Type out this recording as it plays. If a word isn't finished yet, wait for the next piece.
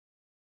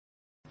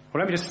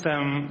Well, let me just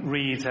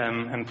read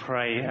and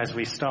pray as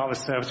we start the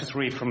service. Just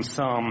read from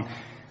Psalm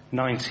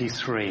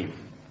 93.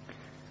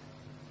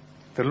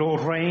 The Lord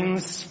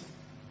reigns.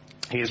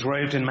 He is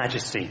robed in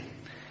majesty.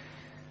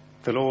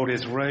 The Lord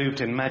is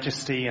robed in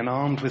majesty and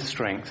armed with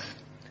strength.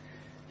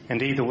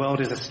 Indeed, the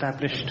world is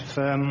established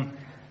firm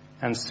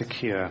and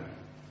secure.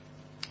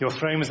 Your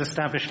throne was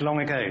established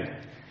long ago.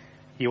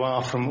 You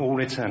are from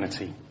all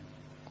eternity.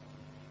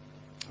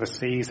 The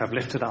seas have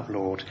lifted up,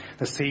 Lord.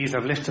 The seas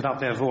have lifted up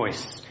their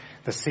voice.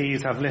 The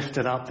seas have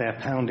lifted up their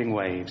pounding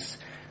waves,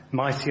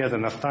 mightier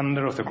than the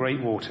thunder of the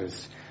great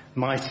waters,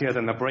 mightier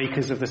than the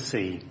breakers of the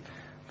sea.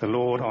 The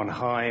Lord on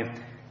high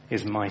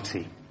is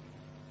mighty.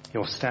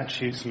 Your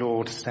statutes,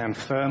 Lord, stand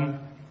firm.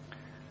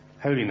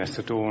 Holiness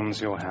adorns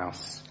your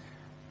house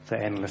for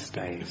endless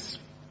days.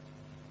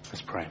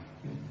 Let's pray.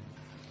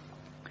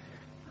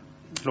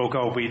 Lord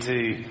God, we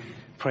do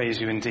praise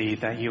you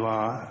indeed that you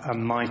are a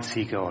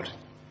mighty God,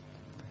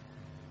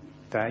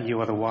 that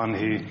you are the one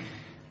who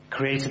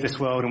created this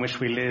world in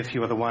which we live.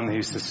 You are the one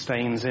who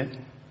sustains it.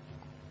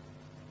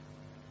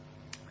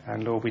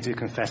 And Lord, we do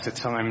confess at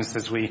times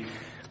as we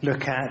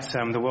look at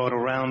the world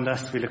around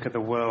us, we look at the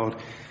world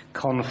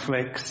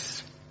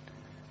conflicts,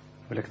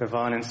 we look at the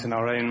violence in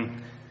our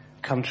own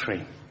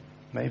country,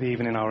 maybe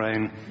even in our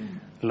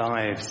own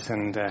lives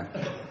and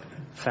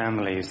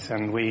families,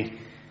 and we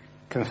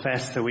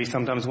confess that we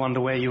sometimes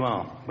wonder where you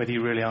are, whether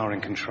you really are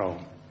in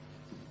control.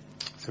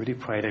 So we do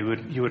pray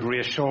that you would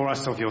reassure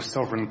us of your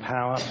sovereign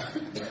power.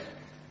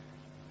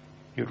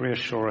 You would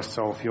reassure us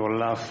of your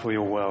love for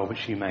your world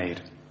which you made.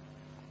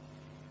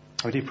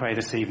 We do pray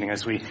this evening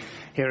as we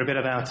hear a bit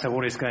about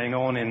what is going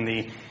on in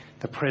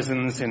the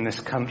prisons in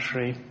this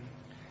country,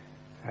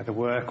 the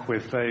work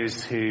with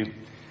those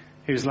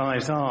whose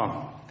lives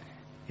are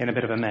in a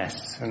bit of a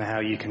mess, and how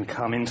you can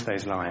come into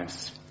those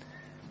lives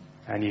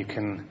and you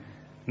can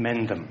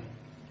mend them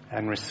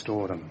and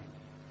restore them.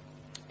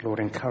 Lord,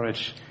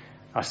 encourage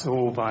us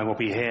all by what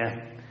we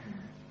hear,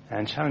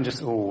 and challenge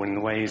us all in the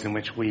ways in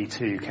which we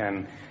too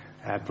can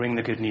bring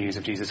the good news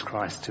of Jesus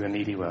Christ to a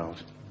needy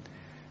world.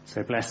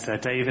 So bless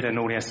David and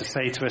all he has to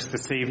say to us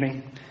this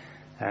evening,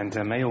 and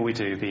may all we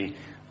do be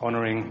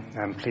honouring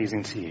and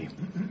pleasing to you.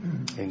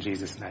 In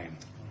Jesus' name.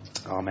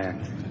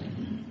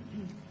 Amen.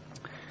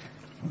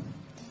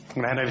 I'm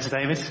going to hand over to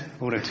David.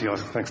 All over to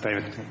yours. Thanks,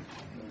 David.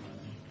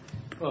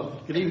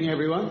 Well, good evening,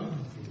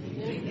 everyone.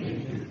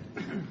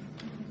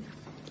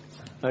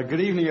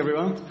 Good evening,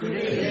 everyone. Good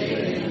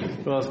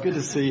evening. Well, it's good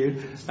to see you.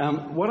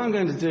 What I'm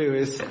going to do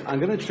is I'm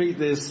going to treat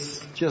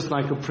this just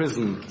like a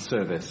prison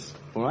service,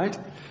 all right?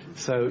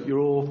 So you're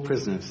all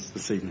prisoners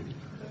this evening,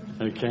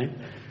 okay?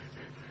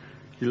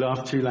 You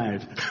laugh too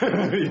loud.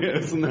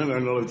 Yes, no,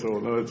 not at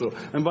all.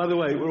 And by the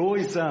way, we're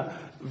always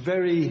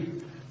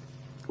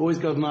always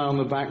got an eye on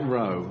the back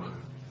row.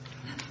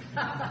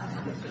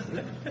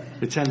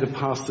 We tend to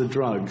pass the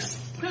drugs.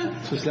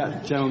 Just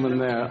that gentleman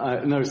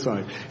there. No,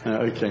 sorry.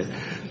 Okay.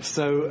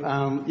 So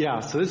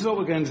this is what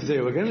we're going to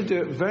do. We're going to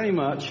do it very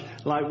much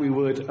like we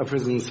would a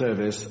prison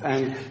service.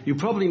 And you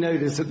probably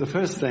noticed at the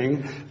first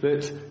thing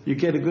that you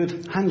get a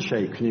good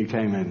handshake when you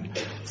came in.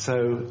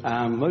 So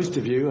most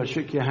of you, I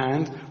shook your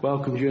hand,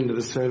 welcomed you into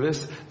the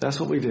service. That's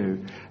what we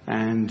do.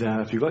 And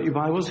if you've got your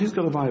Bibles, who's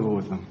got a Bible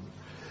with them?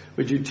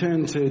 Would you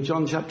turn to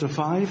John chapter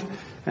 5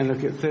 and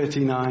look at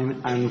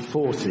 39 and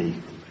 40.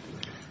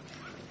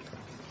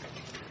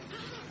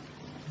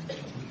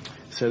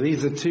 So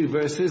these are two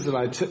verses that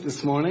I took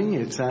this morning.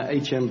 It's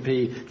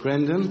HMP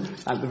Crendon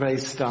at the very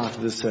start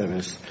of the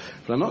service.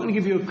 But I'm not going to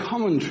give you a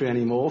commentary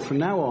anymore. From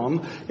now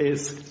on,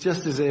 it's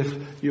just as if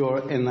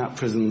you're in that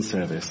prison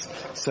service.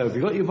 So if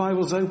you've got your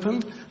Bibles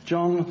open,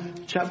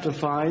 John chapter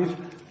 5,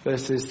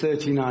 verses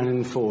 39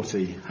 and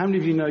 40. How many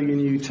of you know your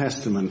New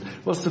Testament?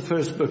 What's the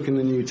first book in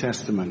the New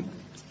Testament?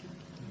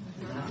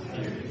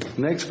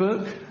 Next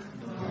book?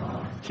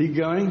 Keep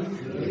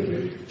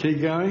going.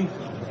 Keep going.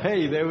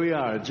 Hey, there we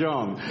are,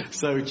 John.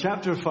 So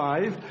chapter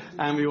 5,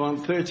 and we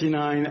want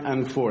 39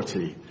 and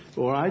 40.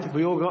 All right?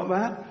 We all got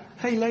that?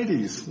 Hey,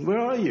 ladies, where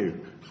are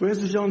you? Where's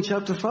the John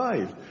chapter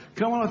 5?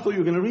 Come on, I thought you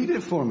were going to read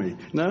it for me.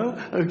 No?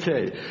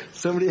 Okay.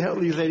 Somebody help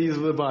these ladies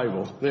with the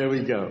Bible. There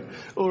we go.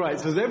 All right,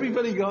 so has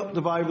everybody got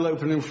the Bible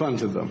open in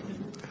front of them?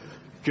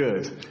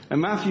 Good.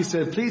 And Matthew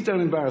said, please don't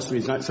embarrass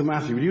me tonight. So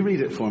Matthew, will you read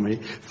it for me?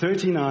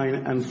 39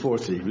 and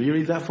 40. Will you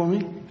read that for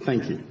me?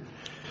 Thank you.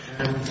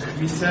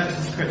 You search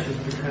the Scriptures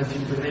because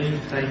you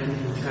believe they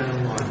give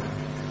eternal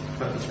life,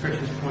 but the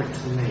Scriptures point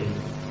to me.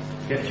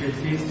 Yet you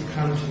refuse to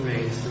come to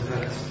me so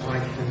that I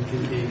can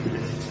give you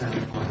this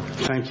eternal life.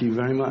 Thank you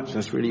very much.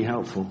 That's really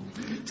helpful.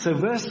 So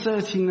verse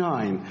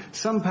 39,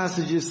 some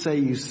passages say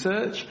you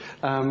search,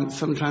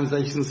 some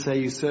translations say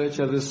you search,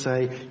 others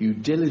say you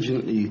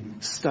diligently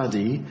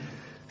study.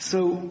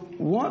 So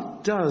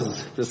what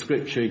does the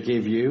Scripture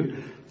give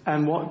you,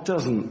 and what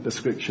doesn't the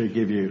Scripture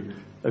give you,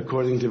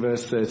 according to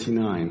verse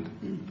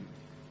 39?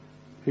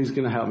 Who's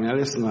going to help me? Now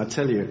listen, I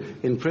tell you,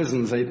 in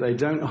prisons they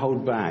don't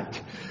hold back.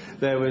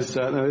 There was,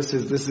 this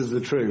is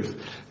the truth.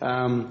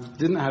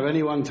 Didn't have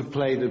anyone to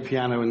play the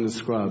piano in the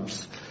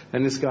scrubs.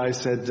 And this guy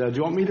said, do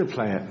you want me to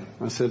play it?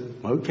 I said,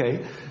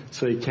 okay.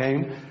 So he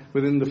came.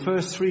 Within the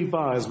first 3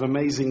 bars of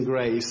Amazing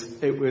Grace,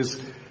 it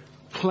was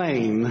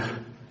plain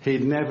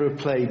he'd never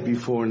played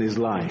before in his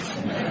life.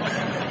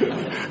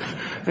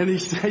 And he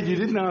said, you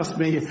didn't ask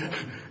me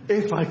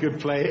if I could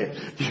play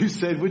it. You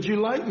said, would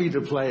you like me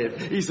to play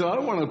it? He said, I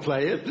want to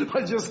play it.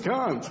 I just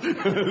can't.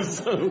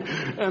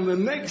 And the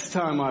next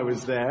time I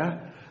was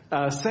there,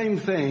 same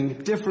thing,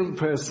 different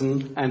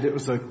person, and it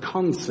was a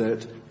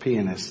concert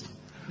pianist.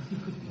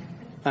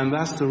 And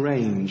that's the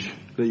range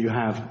that you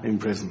have in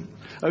prison.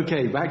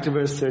 Okay, back to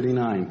verse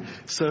 39.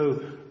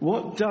 So,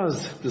 what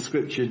does the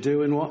Scripture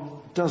do and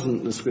what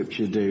doesn't the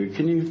Scripture do?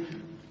 Can you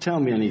tell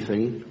me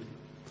anything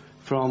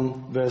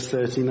from verse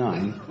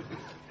 39?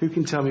 Who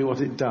can tell me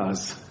what it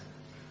does?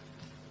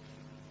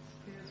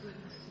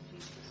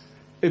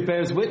 It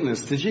bears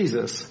witness to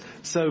Jesus.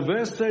 So,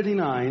 verse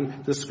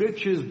 39, the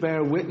Scriptures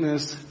bear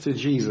witness to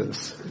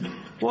Jesus.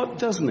 What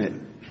doesn't it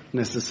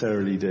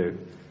necessarily do?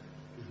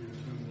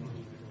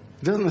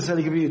 It doesn't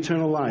necessarily give you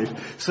eternal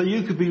life. So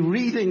you could be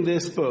reading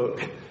this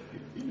book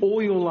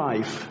all your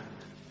life.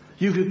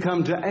 You could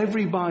come to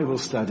every Bible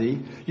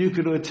study. You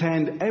could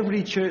attend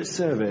every church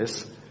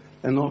service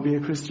and not be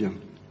a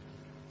Christian.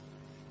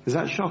 Is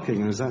that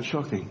shocking or is that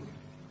shocking?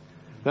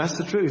 That's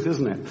the truth,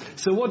 isn't it?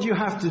 So what do you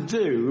have to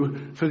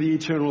do for the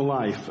eternal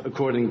life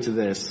according to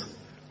this?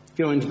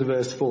 Go into the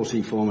verse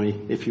 40 for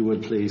me, if you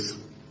would, please.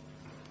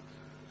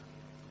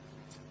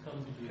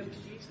 Come to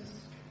Jesus.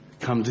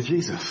 Come to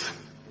Jesus.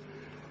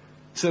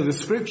 So the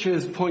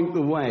Scriptures point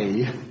the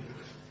way,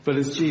 but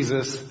it's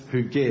Jesus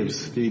who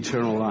gives the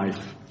eternal life.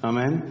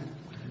 Amen?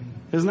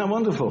 Isn't that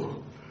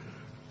wonderful?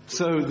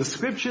 So the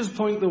Scriptures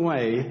point the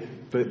way,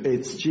 but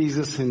it's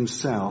Jesus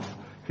himself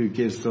who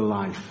gives the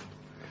life.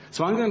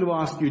 So I'm going to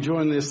ask you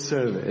during this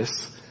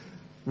service,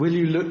 will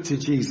you look to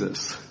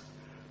Jesus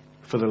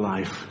for the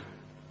life?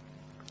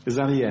 Is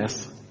that a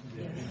yes?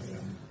 Yes.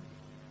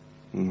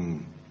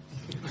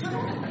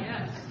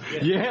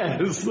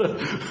 Yes.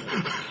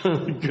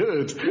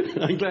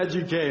 Good. I'm glad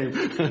you came.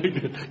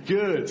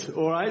 Good.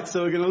 All right.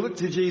 So we're going to look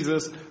to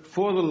Jesus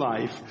for the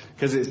life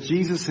because it's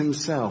Jesus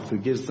himself who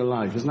gives the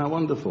life. Isn't that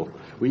wonderful?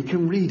 We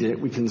can read it,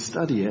 we can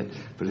study it,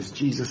 but it's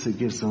Jesus who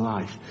gives the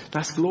life.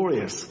 That's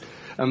glorious.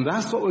 And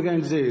that's what we're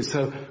going to do.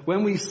 So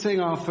when we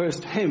sing our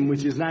first hymn,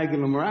 which is now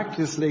going to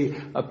miraculously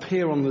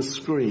appear on the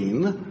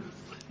screen,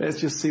 let's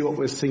just see what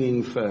we're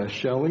singing first,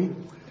 shall we?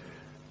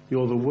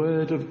 You're the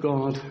Word of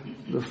God,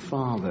 the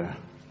Father.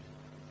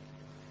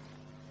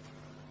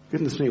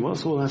 Goodness me,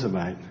 what's all that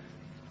about?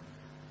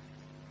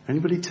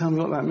 Anybody tell me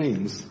what that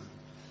means?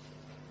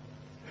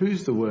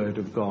 Who's the Word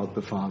of God,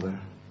 the Father?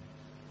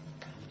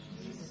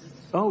 Jesus.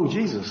 Oh,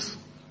 Jesus.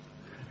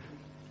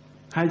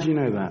 How do you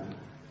know that?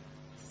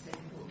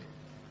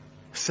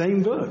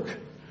 Same book.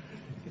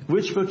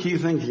 Which book are you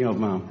thinking of,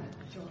 Mum?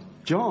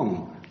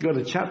 John. You got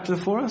a chapter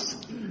for us?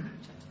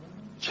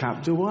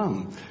 Chapter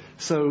 1.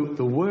 So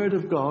the Word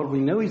of God, we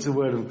know He's the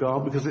Word of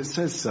God because it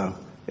says so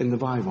in the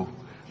Bible.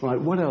 Right,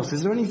 what else?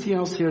 Is there anything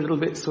else here a little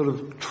bit sort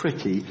of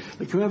tricky?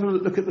 Can we have a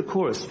look at the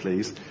chorus,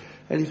 please?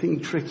 Anything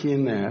tricky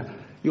in there?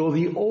 You're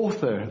the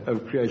author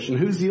of creation.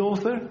 Who's the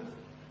author?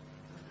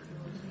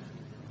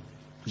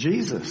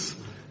 Jesus.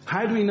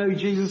 How do we know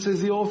Jesus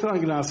is the author? I'm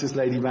going to ask this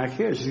lady back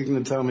here. She's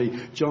going to tell me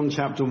John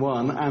chapter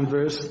 1 and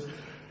verse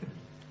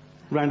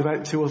round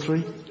about 2 or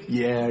 3.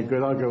 Yeah,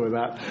 good. I'll go with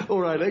that.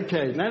 All right,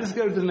 okay. Now let's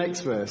go to the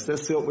next verse.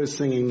 Let's see what we're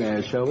singing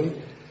there, shall we?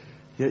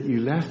 Yet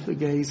you left the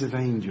gaze of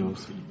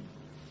angels.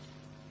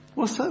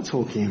 What's that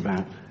talking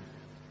about?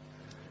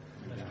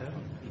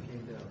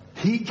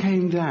 He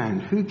came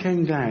down. Who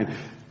came down?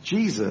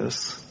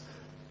 Jesus.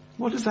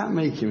 What does that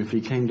make him if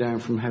he came down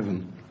from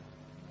heaven?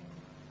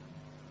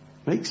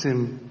 Makes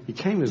him, he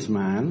came as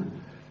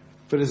man,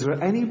 but is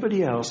there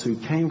anybody else who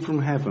came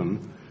from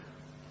heaven?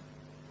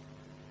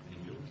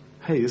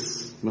 Hey,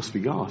 this must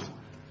be God.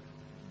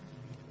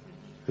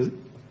 Is it?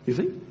 You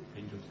think?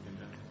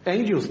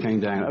 Angels came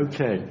down.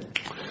 Okay.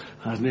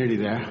 I was nearly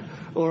there.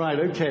 All right,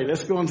 okay,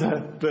 let's go on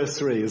to verse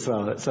 3 as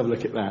well. Let's have a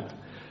look at that.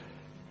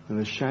 And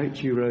the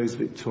shout you rose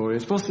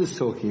victorious. What's this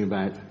talking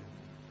about?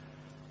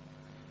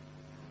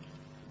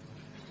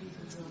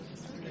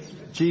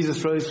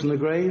 Jesus rose from the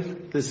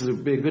grave. This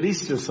would be a good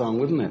Easter song,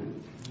 wouldn't it?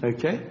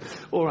 Okay?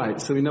 All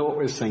right, so we know what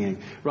we're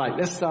singing. Right,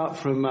 let's start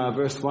from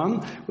verse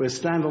 1. We'll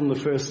stand on the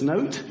first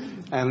note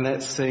and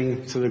let's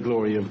sing to the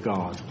glory of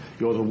God.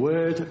 You're the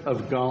Word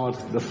of God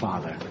the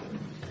Father.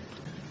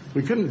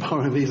 We couldn't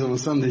borrow these on a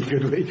Sunday,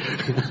 could we?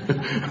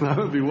 That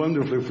would be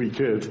wonderful if we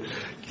could.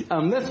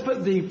 Let's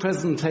put the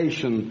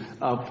presentation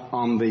up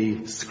on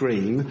the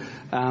screen.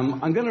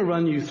 I'm going to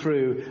run you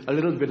through a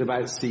little bit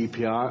about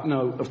CPR.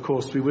 No, of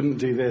course, we wouldn't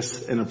do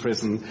this in a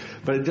prison,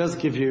 but it does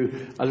give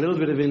you a little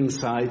bit of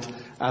insight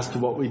as to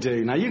what we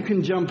do. Now, you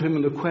can jump in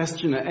with a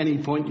question at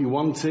any point you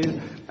want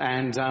to,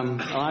 and I'll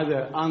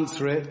either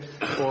answer it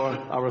or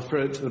I'll refer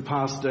it to the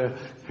pastor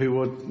who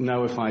would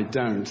know if I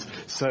don't.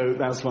 So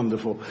that's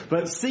wonderful.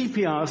 But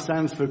CPR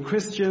stands for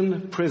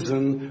Christian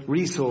Prison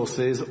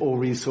Resources or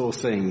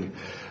Resourcing.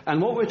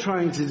 And what we're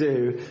trying to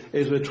do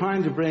is we're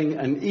trying to bring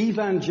an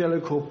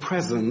evangelical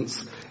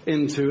presence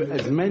into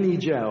as many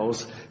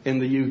jails in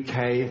the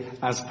UK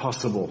as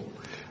possible.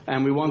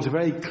 And we want a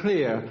very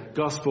clear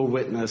gospel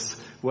witness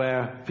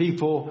where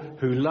people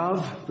who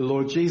love the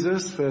Lord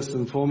Jesus, first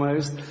and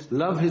foremost,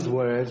 love his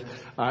word,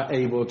 are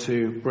able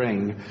to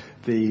bring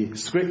the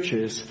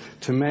scriptures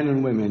to men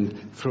and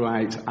women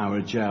throughout our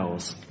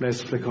jails.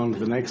 Let's flick on to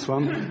the next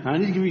one. I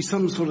need to give you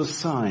some sort of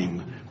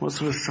sign. What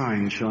sort of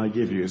sign shall I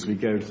give you as we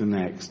go to the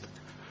next?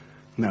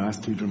 No, that's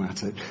too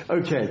dramatic.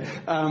 Okay,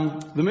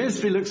 the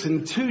ministry looks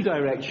in two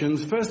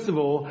directions. First of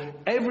all,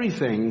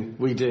 everything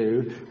we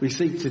do, we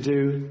seek to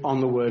do on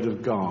the Word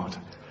of God.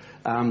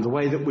 The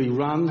way that we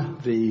run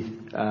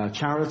the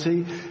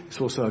charity, it's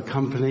also a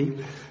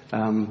company.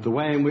 The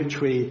way in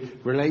which we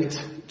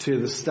relate to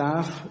the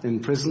staff in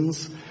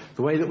prisons,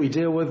 the way that we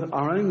deal with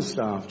our own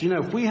staff. Do you know,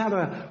 if we had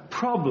a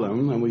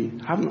problem, and we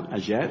haven't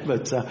as yet,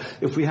 but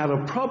if we had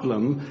a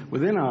problem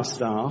within our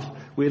staff,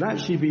 we'd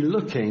actually be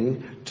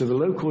looking to the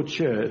local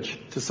church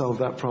to solve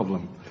that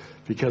problem.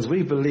 Because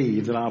we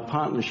believe that our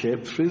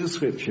partnership through the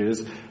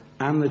scriptures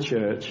and the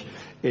church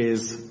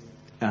is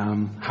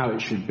how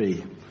it should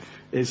be.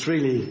 It's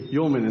really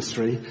your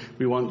ministry.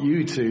 We want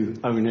you to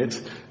own it,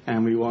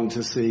 and we want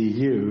to see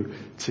you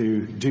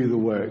to do the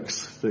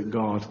works that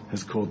God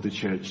has called the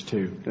church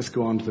to. Let's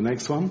go on to the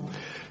next one.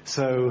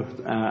 So,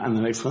 and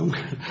the next one.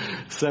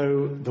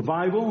 So, the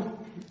Bible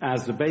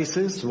as the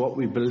basis of what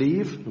we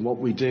believe and what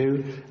we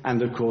do,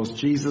 and of course,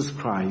 Jesus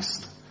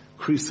Christ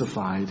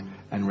crucified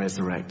and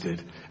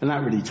resurrected. And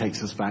that really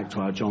takes us back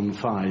to our John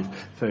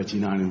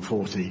 5:39 and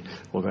 40,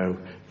 although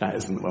that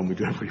isn't the one we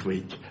do every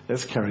week.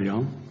 Let's carry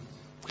on.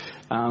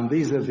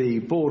 These are the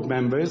board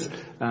members.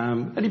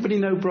 Anybody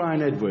know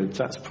Brian Edwards?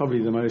 That's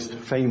probably the most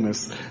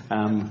famous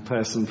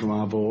person from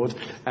our board.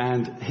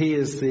 And he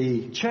is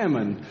the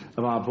chairman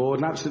of our board,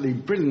 an absolutely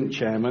brilliant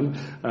chairman.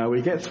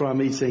 We get through our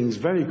meetings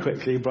very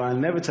quickly.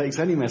 Brian never takes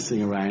any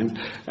messing around.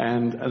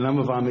 And a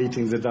number of our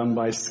meetings are done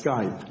by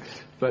Skype.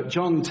 But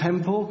John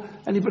Temple,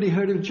 anybody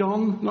heard of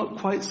John? Not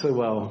quite so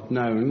well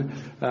known.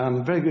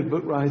 Very good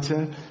book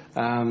writer.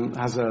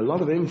 Has a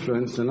lot of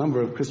influence in a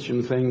number of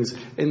Christian things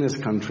in this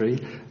country,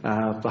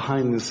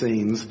 behind the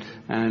scenes.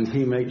 And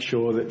he makes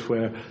sure that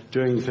we're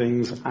doing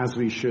things as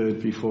we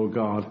should before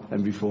God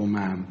and before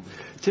man.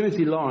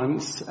 Timothy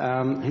Lawrence,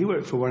 he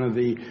worked for one of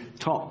the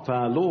top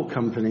law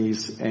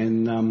companies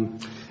in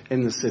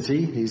the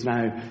city. He's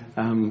now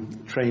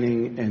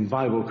training in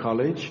Bible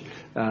college.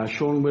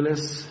 Sean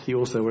Willis, he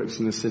also works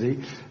in the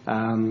city.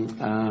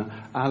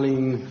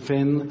 Aline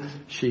Finn,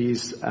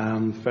 she's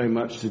very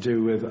much to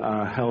do with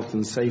health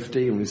and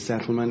safety and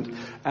resettlement.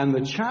 And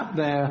the chap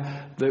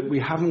there that we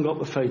haven't got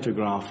the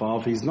photograph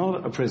of, he's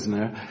not a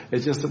prisoner,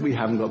 it's just that we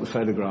haven't got the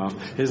photograph.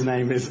 His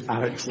name is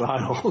Alex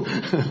Lyle.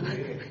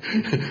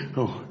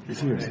 Oh,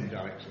 seriously?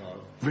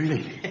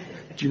 Really?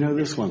 Do you know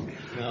this one?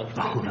 No.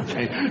 Oh,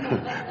 okay.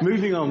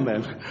 Moving on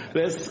then.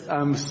 Let's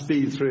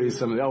speed through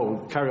some of the...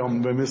 Oh, carry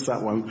on, we missed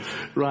that one.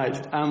 Right.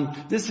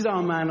 This is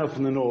our man up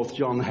in the north,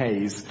 John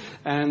Hayes.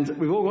 And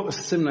we've all got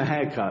similar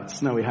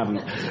haircuts. No, we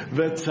haven't.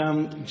 But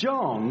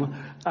John,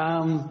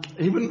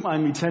 he wouldn't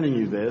mind me telling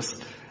you this.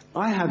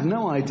 I had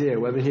no idea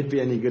whether he'd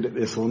be any good at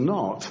this or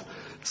not.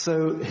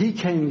 So he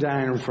came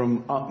down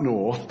from up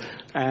north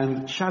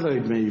and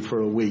shadowed me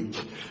for a week.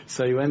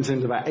 So he went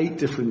into about 8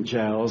 different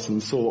jails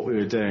and saw what we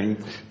were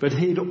doing. But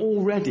he'd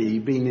already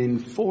been in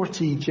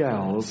 40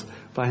 jails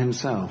by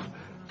himself.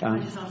 Can I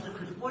just ask a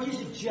question? What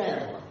is a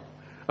jail?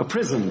 A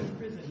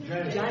prison.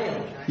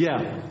 Jail?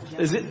 Yeah.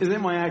 Is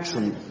it my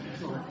accent?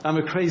 I'm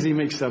a crazy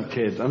mixed-up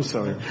kid. I'm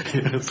sorry.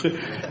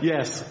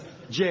 Yes.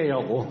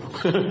 Jail.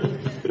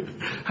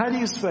 How do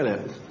you spell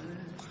it?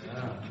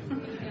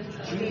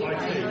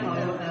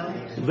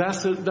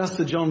 That's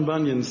the John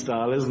Bunyan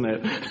style, isn't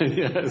it?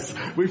 Yes.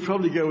 We'd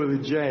probably go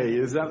with a J.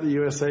 Is that the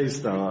USA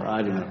style?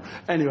 I don't know.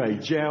 Anyway,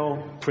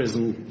 jail,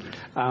 prison,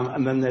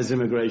 and then there's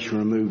immigration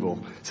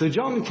removal. So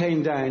John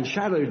came down,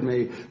 shadowed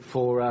me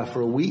for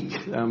a week,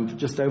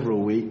 just over a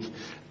week,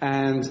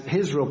 and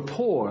his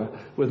rapport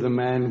with the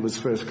men was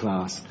first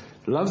class.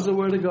 Loves the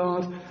Word of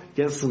God,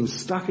 gets them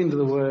stuck into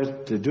the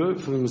Word to do it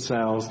for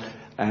themselves.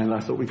 And I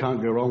thought, we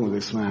can't go wrong with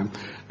this man.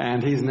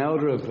 And he's an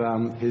elder of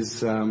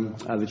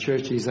the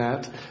church he's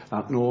at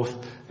up north,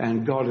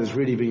 and God has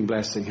really been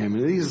blessing him.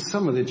 And these are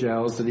some of the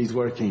jails that he's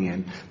working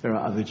in. There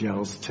are other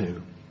jails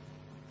too.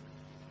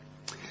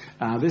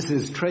 This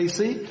is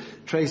Tracy.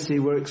 Tracy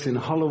works in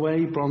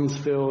Holloway,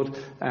 Bronzefield,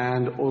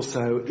 and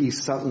also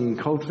East Sutton,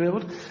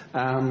 Coldfield.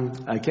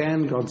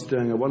 Again, God's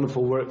doing a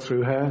wonderful work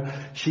through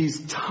her.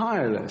 She's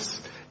tireless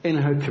in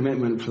her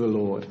commitment for the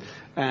Lord.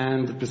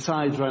 And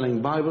besides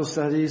running Bible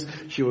studies,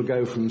 she will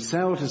go from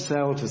cell to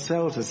cell to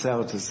cell to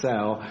cell to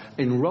cell,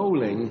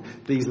 enrolling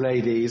these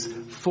ladies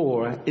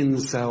for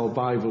in-cell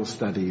Bible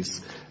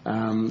studies,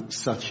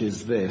 such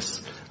as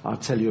this. I'll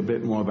tell you a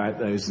bit more about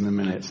those in a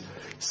minute.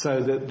 So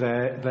that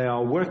they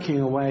are working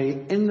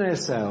away in their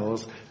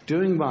cells,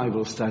 doing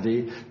Bible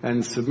study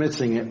and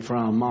submitting it for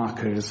our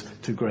markers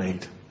to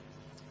grade.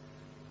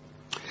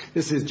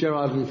 This is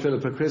Gerard and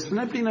Philippa Crispin.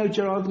 Anybody know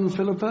Gerard and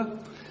Philippa?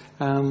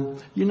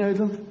 You know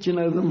them? Do you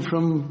know them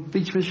from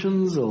Beach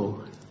Missions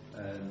or?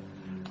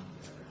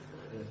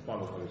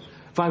 Bible College.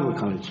 Bible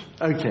College.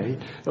 Okay.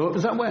 Oh,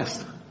 was that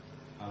West?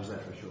 I was there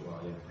for a short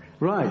while, yeah.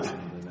 Right.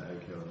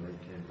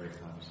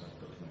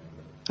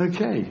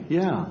 Okay,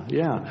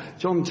 yeah.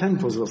 John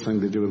Temple's got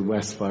something to do with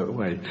West, by the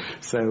way.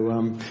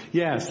 So,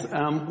 yes.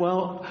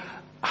 Well,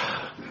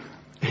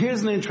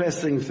 here's an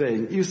interesting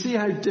thing. You see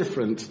how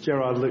different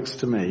Gerard looks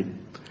to me?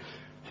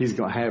 He's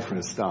got hair for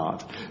a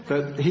start.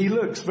 But he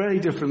looks very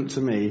different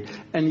to me.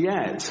 And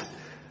yet,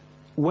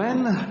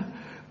 when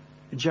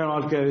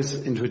Gerard goes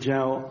into a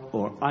jail,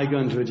 or I go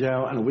into a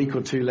jail, and a week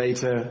or two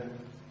later,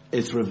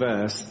 it's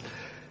reversed,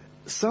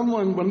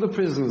 one of the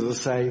prisoners will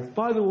say,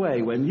 by the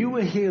way, when you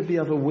were here the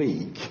other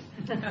week,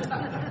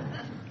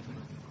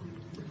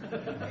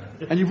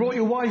 and you brought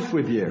your wife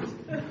with you,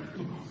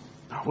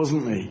 that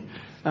wasn't me.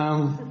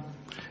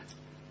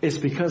 It's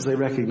because they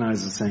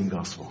recognize the same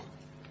gospel.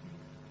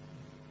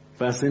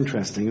 That's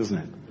interesting, isn't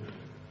it?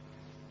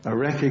 A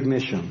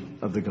recognition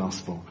of the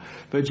gospel.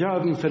 But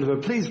Gerard and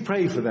Philippa, please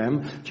pray for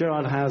them.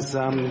 Gerard has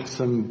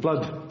some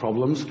blood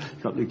problems,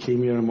 got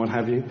leukemia and what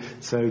have you.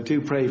 So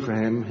do pray for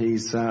him.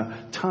 He's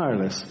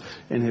tireless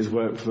in his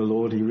work for the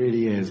Lord. He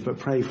really is. But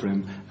pray for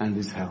him and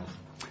his health.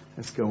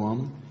 Let's go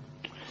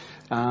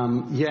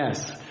on.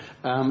 Yes.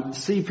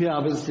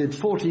 CPR visited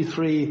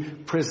 43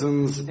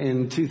 prisons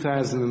in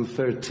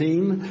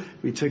 2013.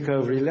 We took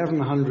over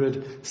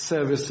 1,100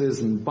 services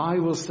and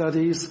Bible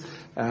studies.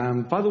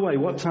 By the way,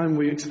 what time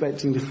were you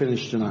expecting to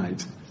finish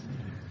tonight?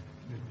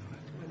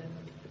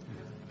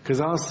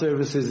 Because our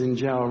services in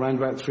jail are around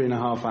about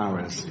 3.5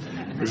 hours.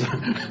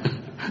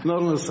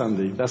 Not on a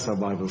Sunday. That's our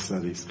Bible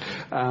studies.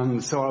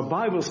 So our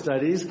Bible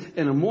studies,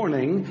 in the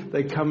morning,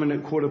 they come in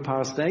at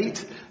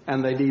 8:15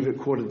 and they leave at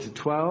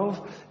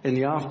 11:45. In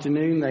the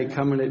afternoon, they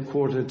come in at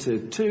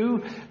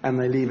 2:45 and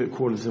they leave at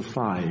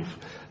 5:15.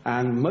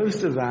 And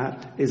most of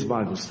that is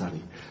Bible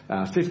study.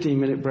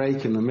 15-minute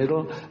break in the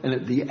middle, and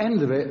at the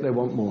end of it, they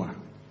want more.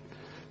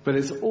 But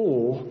it's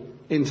all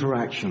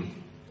interaction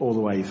all the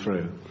way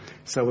through.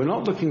 So we're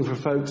not looking for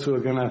folks who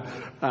are going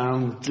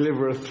to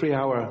deliver a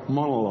 3-hour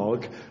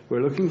monologue.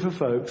 We're looking for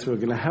folks who are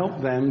going to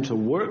help them to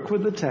work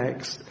with the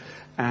text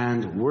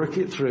and work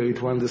it through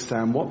to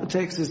understand what the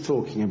text is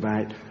talking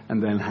about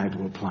and then how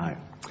to apply it.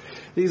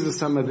 These are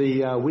some of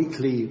the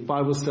weekly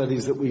Bible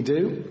studies that we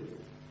do.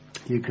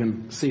 You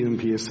can see them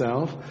for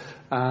yourself.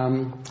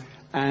 And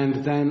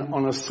then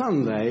on a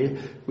Sunday,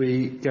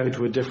 we go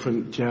to a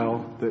different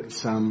jail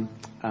that's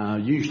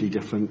usually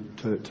different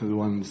to the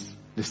ones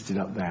listed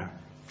up there.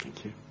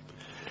 Thank you.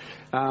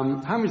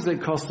 How much does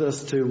it cost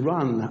us to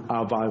run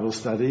our Bible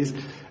studies?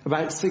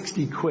 About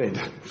 60 quid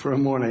for a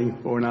morning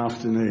or an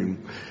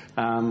afternoon.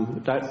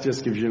 That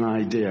just gives you an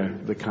idea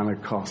of the kind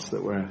of costs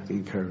that we're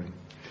incurring.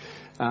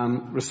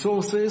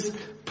 Resources,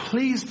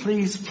 please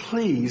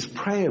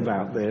pray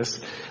about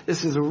this.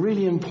 This is a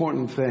really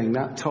important thing,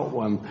 that top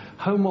one.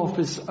 Home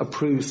Office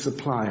approved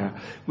supplier.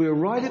 We were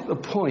right at the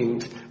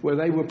point where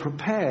they were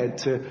prepared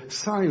to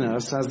sign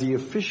us as the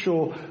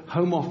official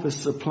Home Office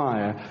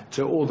supplier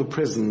to all the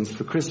prisons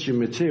for Christian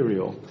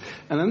material.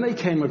 And then they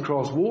came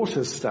across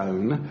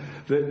Waterstone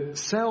that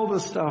sell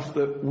the stuff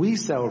that we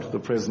sell to the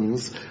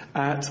prisons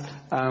at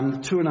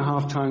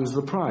 2.5 times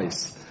the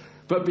price.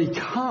 But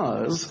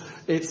because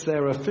it's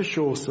their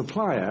official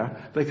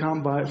supplier, they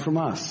can't buy it from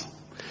us.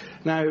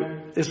 Now,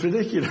 it's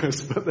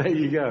ridiculous, but there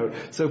you go.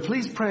 So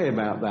please pray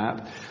about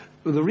that.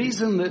 The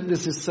reason that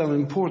this is so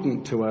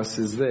important to us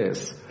is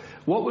this.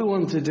 What we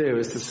want to do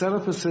is to set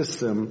up a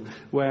system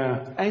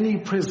where any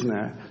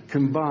prisoner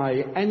can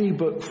buy any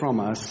book from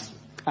us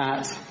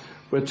at,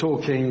 we're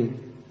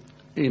talking,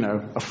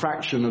 a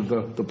fraction of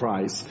the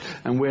price,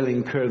 and we'll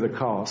incur the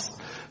cost.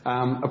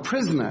 A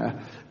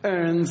prisoner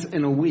earns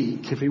in a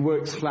week, if he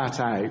works flat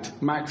out,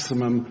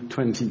 maximum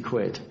 20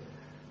 quid.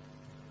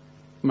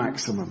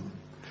 Maximum.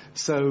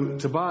 So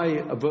to buy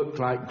a book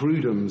like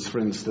Grudem's, for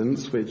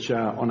instance, which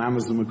on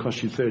Amazon would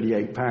cost you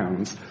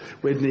 £38,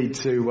 we'd need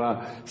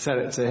to sell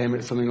it to him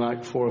at something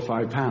like £4 or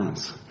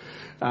 £5.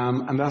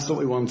 And that's what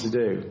we want to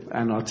do.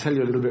 And I'll tell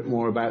you a little bit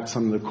more about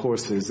some of the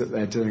courses that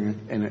they're doing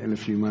in a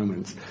few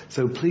moments.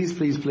 So please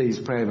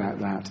pray about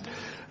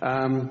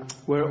that.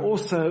 We're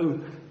also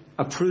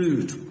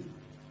approved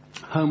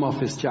Home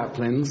Office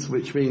chaplains,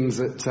 which means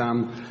that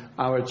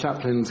our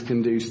chaplains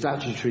can do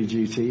statutory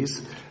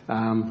duties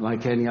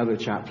like any other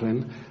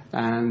chaplain,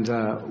 and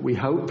we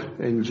hope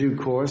in due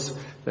course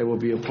they will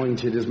be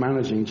appointed as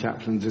managing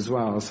chaplains as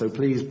well. So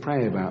please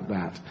pray about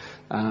that.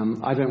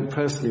 I don't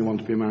personally want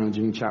to be a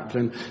managing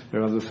chaplain.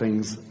 There are other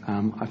things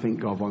I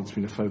think God wants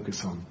me to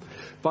focus on.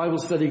 Bible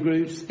study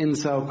groups,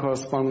 in-cell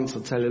correspondence,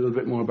 I'll tell you a little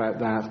bit more about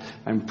that,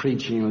 and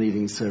preaching and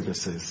leading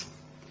services.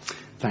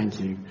 Thank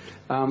you.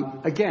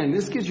 Again,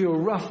 this gives you a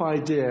rough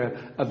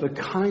idea of the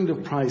kind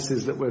of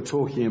prices that we're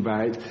talking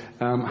about,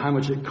 how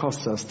much it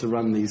costs us to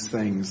run these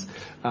things.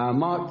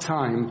 Mark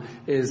time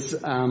is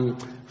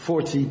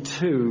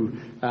 42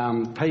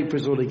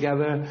 papers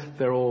altogether.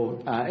 They're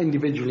all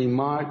individually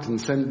marked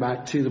and sent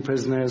back to the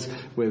prisoners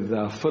with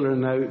fuller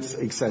notes,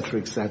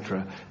 etc.,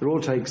 etc. It all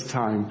takes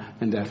time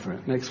and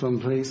effort. Next one,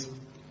 please.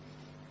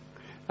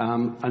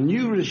 A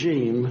new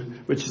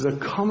regime, which is a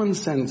common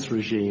sense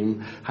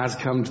regime, has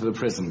come to the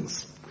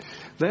prisons.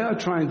 They are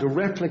trying to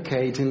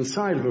replicate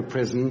inside of a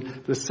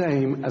prison the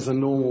same as a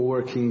normal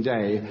working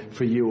day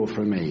for you or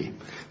for me.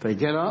 They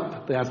get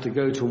up, they have to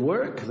go to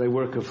work, they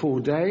work a full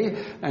day,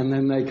 and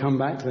then they come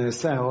back to their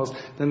cells.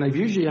 Then they've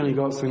usually only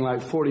got something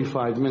like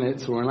 45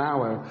 minutes or an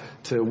hour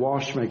to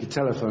wash, make a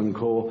telephone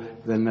call,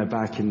 then they're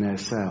back in their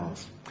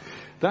cells.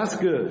 That's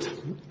good,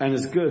 and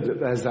it's good that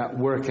there's that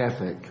work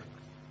ethic.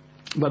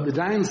 But the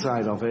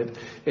downside of it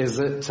is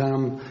that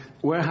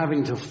we're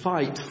having to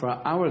fight for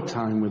our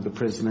time with the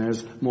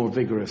prisoners more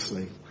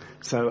vigorously.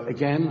 So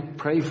again,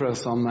 pray for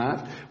us on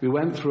that. We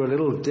went through a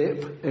little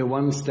dip in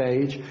one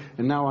stage,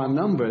 and now our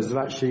numbers have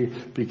actually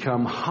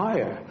become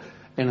higher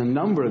in a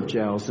number of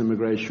jails,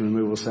 immigration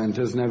removal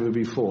centres, than ever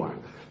before.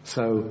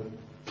 So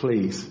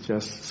please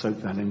just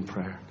soak that in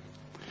prayer.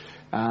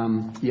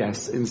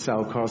 Yes,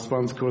 in-cell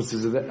correspondence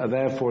courses are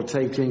therefore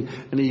taking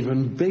an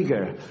even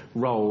bigger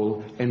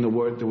role in the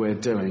work that we're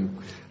doing.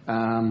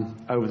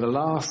 Over the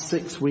last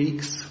 6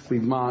 weeks,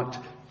 we've marked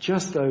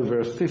just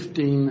over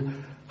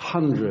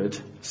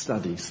 1,500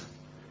 studies.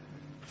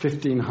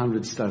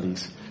 1,500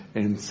 studies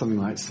in something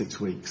like 6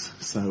 weeks.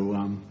 So,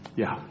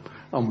 yeah,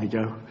 on we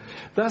go.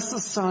 That's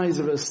the size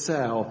of a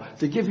cell.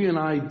 To give you an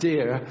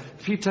idea,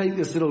 if you take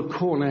this little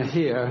corner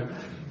here,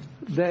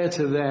 there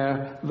to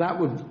there, that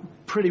would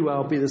pretty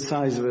well be the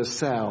size of a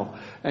cell.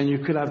 And you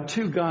could have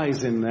two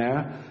guys in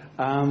there.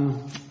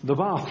 The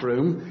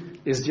bathroom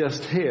is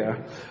just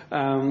here.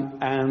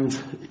 And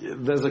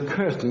there's a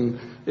curtain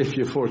if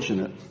you're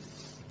fortunate.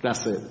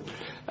 That's it.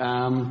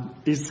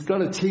 He's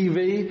got a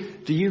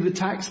TV. Do you, the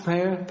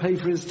taxpayer, pay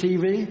for his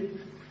TV?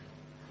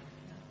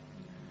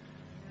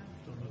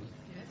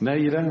 No,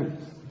 you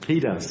don't. He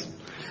does.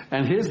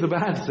 And here's the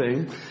bad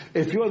thing.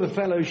 If you're the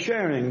fellow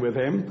sharing with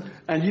him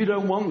and you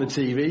don't want the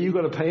TV, you've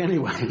got to pay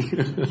anyway.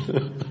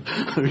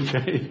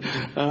 Okay.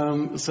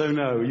 So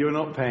no, you're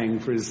not paying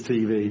for his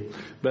TV.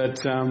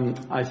 But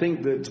I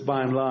think that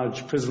by and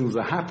large prisons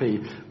are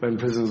happy when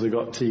prisoners have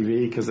got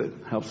TV because it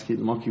helps keep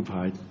them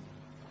occupied.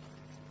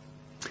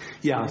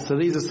 Yeah, so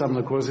these are some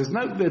of the courses.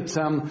 Note that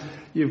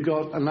you've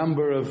got a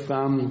number of...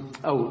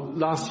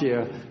 last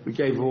year we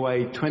gave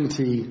away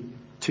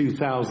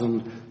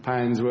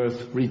 £22,000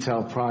 worth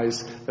retail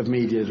price of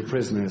media to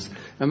prisoners.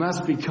 And that's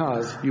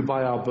because you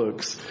buy our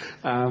books.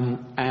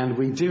 And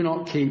we do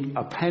not keep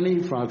a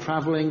penny for our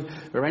travelling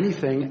or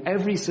anything.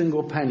 Every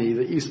single penny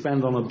that you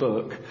spend on a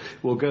book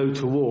will go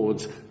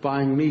towards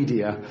buying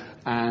media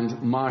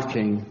and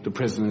marking the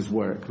prisoners'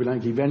 work. We don't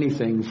keep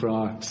anything for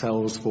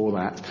ourselves for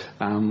that,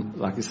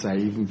 like I say,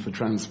 even for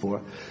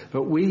transport.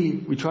 But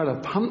we try to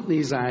pump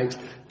these out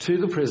to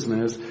the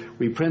prisoners.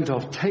 We print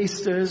off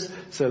tasters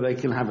so they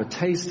can have a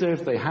taster.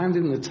 If they hand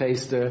in the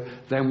taster,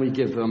 then we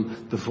give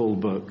them the full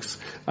books,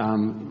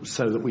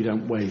 so that we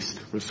don't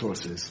waste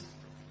resources.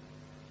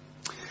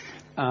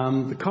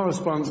 The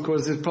correspondence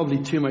course, there's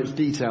probably too much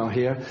detail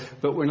here,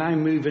 but we're now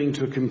moving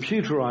to a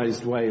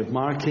computerized way of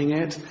marking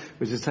it,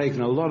 which has taken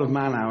a lot of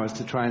man hours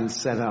to try and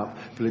set up,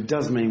 but it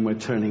does mean we're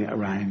turning it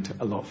around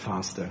a lot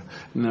faster.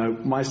 No,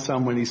 my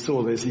son, when he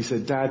saw this, he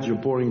said, "Dad, you're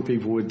boring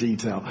people with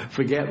detail.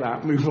 Forget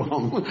that, move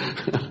on."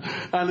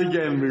 And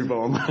again, move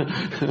on.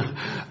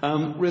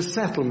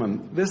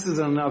 Resettlement. This is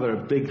another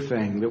big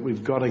thing that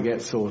we've got to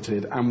get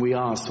sorted, and we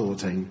are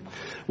sorting.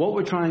 What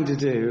we're trying to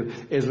do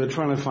is we're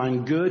trying to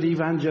find good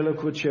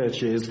evangelical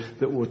churches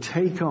that will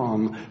take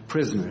on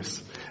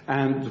prisoners.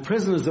 And the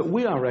prisoners that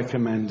we are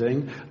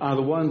recommending are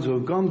the ones who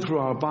have gone through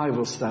our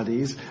Bible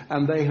studies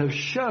and they have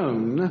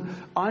shown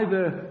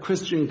either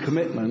Christian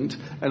commitment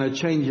and a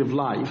change of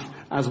life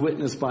as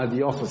witnessed by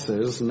the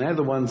officers, and they're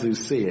the ones who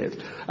see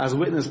it, as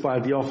witnessed by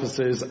the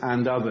officers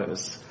and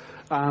others.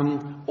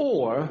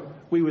 Or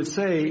we would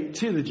say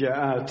to the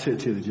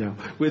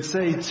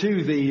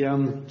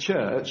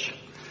church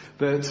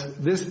that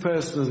this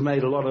person has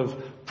made a lot of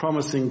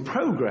promising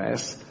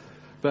progress,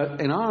 but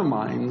in our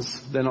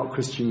minds, they're not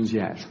Christians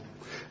yet.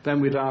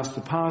 Then we'd ask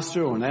the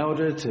pastor or an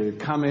elder to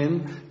come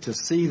in to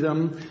see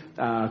them.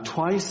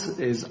 Twice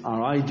is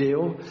our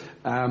ideal,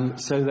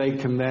 so they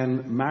can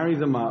then marry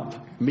them up,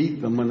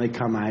 meet them when they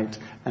come out,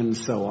 and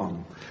so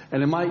on.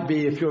 And it might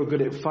be, if you're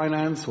good at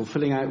finance or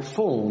filling out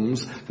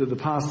forms, that the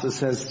pastor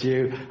says to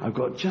you, "I've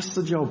got just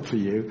the job for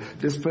you.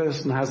 This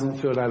person hasn't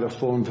filled out a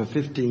form for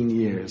 15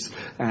 years,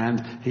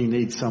 and he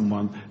needs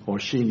someone or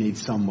she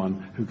needs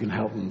someone who can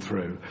help them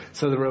through."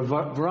 So there are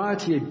a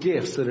variety of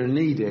gifts that are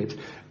needed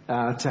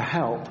to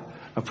help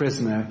a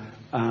prisoner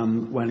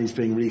when he's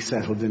being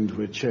resettled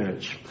into a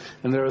church.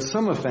 And there are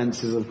some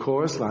offences, of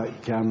course,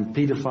 like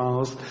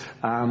paedophiles,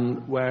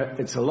 where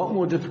it's a lot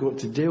more difficult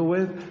to deal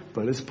with,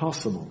 but it's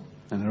possible.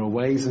 And there are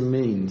ways and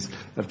means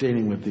of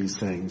dealing with these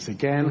things.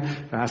 Again,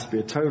 there has to be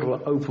a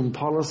total open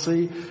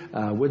policy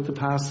with the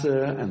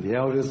pastor and the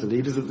elders, the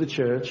leaders of the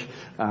church,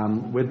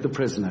 with the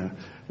prisoner.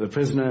 The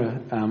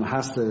prisoner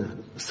has to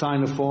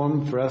sign a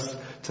form for us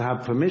to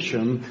have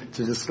permission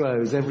to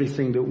disclose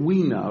everything that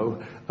we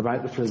know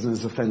about the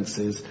prisoner's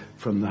offences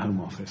from the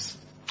Home Office.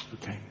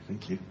 Okay,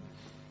 thank you.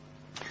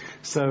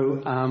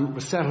 So,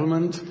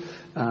 resettlement,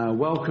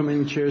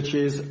 welcoming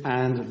churches,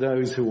 and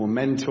those who will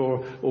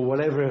mentor, or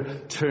whatever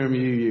term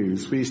you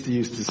use. We used to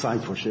use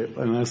discipleship,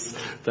 and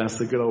that's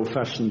the good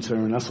old-fashioned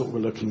term, and that's what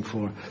we're looking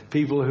for.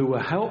 People who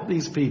will help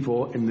these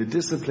people in the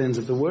disciplines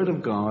of the Word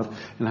of God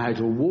and how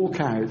to walk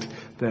out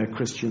their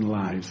Christian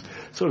lives.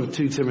 Sort of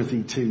 2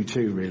 Timothy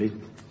 2:2, really.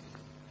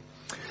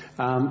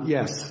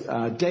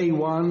 Day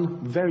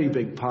One, very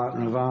big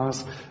partner of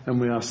ours, and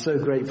we are so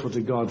grateful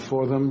to God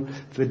for them.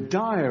 The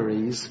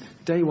diaries,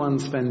 Day One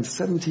spends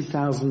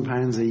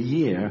 £70,000 a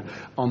year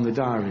on the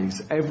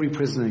diaries. Every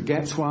prisoner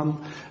gets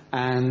one,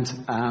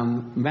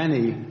 and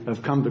many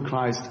have come to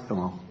Christ,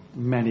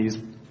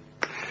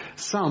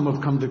 some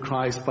have come to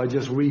Christ by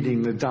just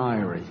reading the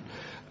diary.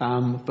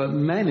 But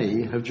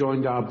many have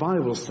joined our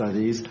Bible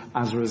studies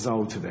as a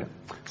result of it.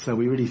 So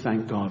we really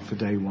thank God for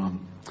Day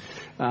One.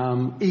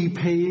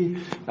 EP,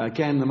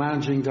 again, the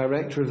managing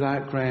director of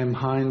that, Graham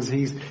Hines,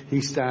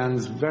 he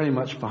stands very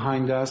much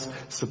behind us,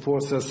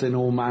 supports us in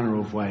all manner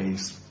of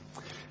ways.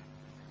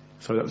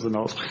 Sorry, that was a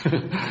nod.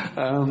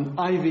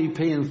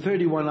 IVP and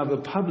 31 other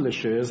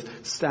publishers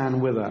stand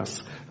with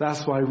us.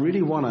 That's why I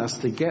really want us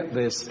to get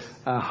this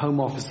Home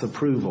Office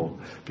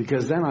approval,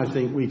 because then I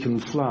think we can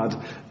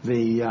flood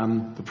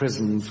the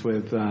prisons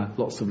with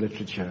lots of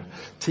literature.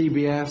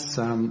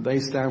 TBS, they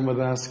stand with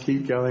us.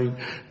 Keep going.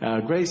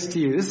 Grace to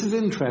you. This is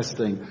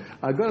interesting.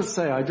 I've got to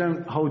say, I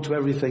don't hold to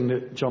everything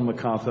that John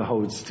MacArthur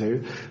holds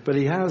to, but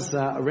he has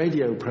a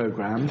radio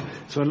program,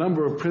 so a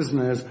number of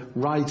prisoners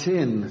write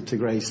in to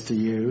Grace to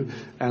You,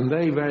 and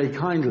they very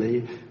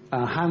kindly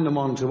hand them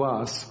on to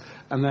us,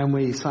 and then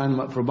we sign them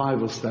up for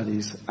Bible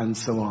studies and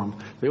so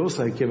on. They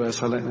also give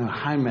us, I don't know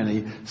how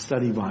many,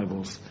 study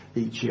Bibles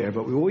each year,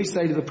 but we always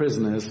say to the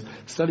prisoners,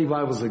 study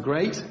Bibles are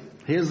great,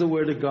 here's the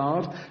Word of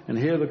God, and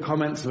here are the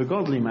comments of a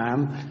godly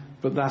man,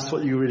 but that's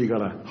what you really got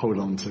to hold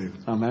on to.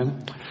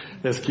 Amen?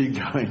 Let's keep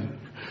going.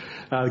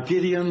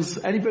 Gideon's,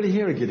 anybody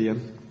here a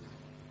Gideon?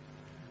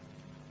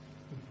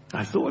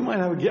 I thought we might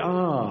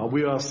have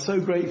we are so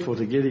grateful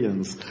to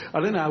Gideon's. I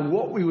don't know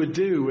what we would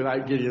do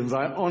without Gideon's.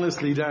 I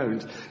honestly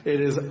don't.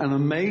 It is an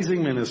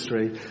amazing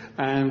ministry,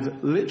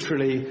 and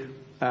literally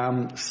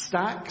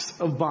stacks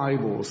of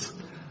Bibles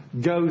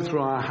go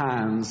through our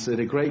hands at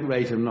a great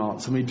rate of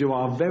knots, and we do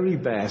our very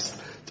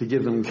best to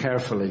give them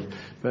carefully.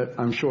 But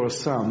I'm sure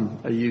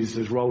some are used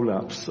as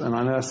roll-ups, and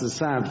I know that's a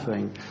sad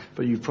thing,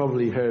 but you've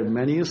probably heard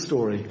many a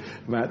story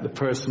about the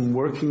person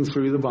working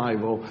through the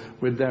Bible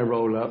with their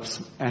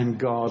roll-ups, and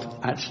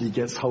God actually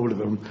gets hold of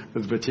them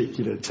with a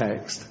particular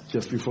text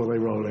just before they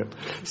roll it.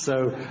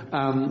 So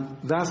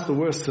that's the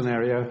worst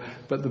scenario,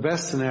 but the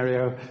best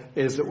scenario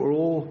is that we're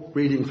all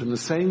reading from the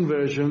same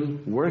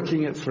version,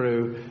 working it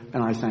through,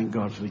 and I thank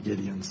God for the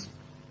Gideons.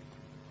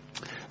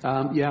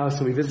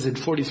 So we visited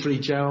 43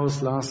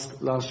 jails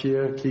last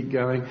year. Keep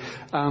going.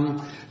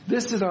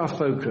 This is our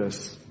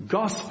focus.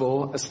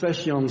 Gospel,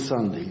 especially on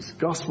Sundays.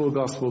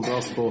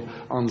 Gospel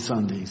on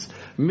Sundays.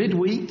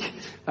 Midweek,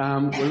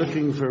 we're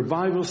looking for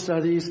Bible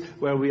studies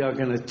where we are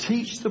going to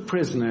teach the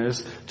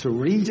prisoners to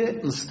read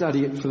it and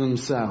study it for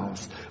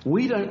themselves.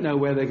 We don't know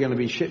where they're going to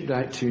be shipped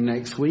out to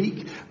next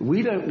week.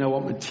 We don't know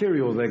what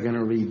material they're going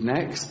to read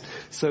next.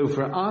 So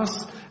for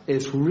us,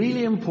 it's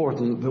really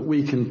important that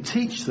we can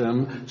teach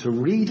them to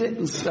read it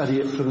and study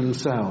it for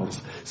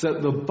themselves, so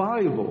that the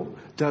Bible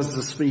does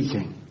the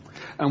speaking.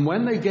 And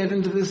when they get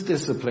into this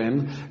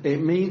discipline,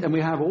 and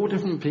we have all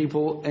different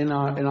people in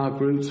our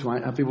groups,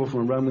 right? Have people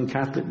from a Roman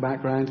Catholic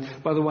background.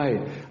 By the way,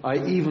 I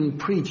even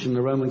preach in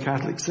the Roman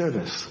Catholic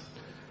service.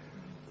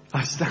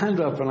 I stand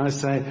up and I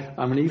say,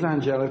 I'm an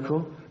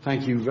evangelical.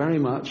 Thank you very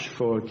much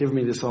for giving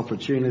me this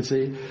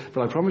opportunity.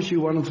 But I promise you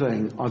one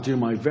thing, I'll do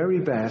my very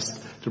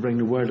best to bring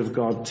the Word of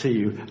God to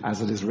you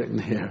as it is written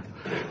here.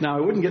 Now,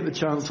 I wouldn't get the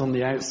chance on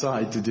the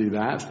outside to do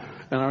that.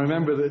 And I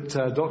remember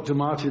that Dr.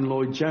 Martin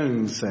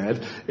Lloyd-Jones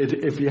said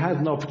if he had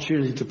an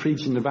opportunity to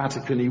preach in the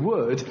Vatican, he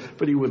would,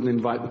 but he wouldn't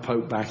invite the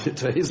Pope back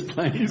to his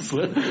place.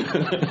 And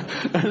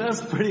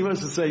that's pretty much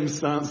the same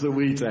stance that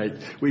we take.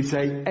 We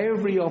take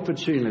every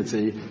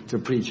opportunity to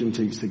preach and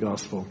teach the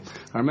gospel.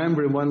 I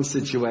remember in one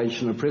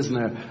situation, a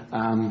prisoner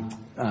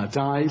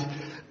died,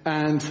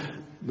 and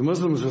the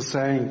Muslims were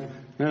saying,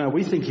 no,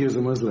 we think he was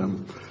a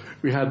Muslim.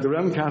 We had the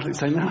Roman Catholics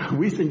saying, no,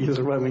 we think he's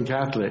a Roman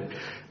Catholic.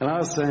 And I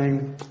was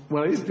saying,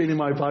 well, he's been in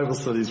my Bible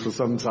studies for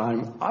some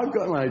time. I've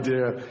got an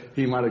idea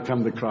he might have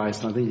come to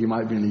Christ, and I think he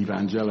might be an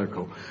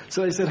evangelical.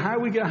 So they said, how are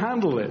we going to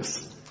handle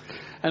this?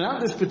 And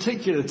at this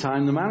particular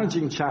time, the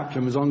managing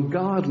chaplain was on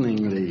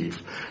gardening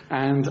leave.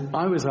 And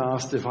I was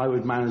asked if I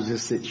would manage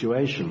this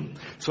situation.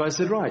 So I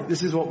said, right,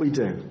 this is what we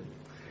do.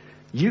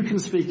 You can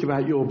speak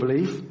about your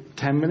belief,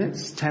 10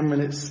 minutes, 10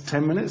 minutes,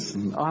 10 minutes,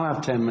 and I'll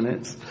have 10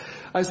 minutes.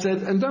 I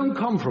said, and don't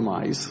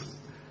compromise.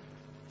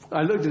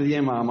 I looked at the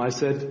imam, I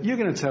said, you're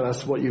going to tell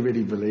us what you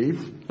really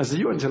believe. I said,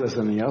 you won't tell us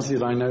anything else. He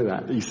said, I know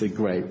that. He said,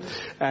 great.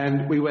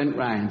 And we went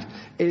round.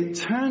 It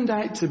turned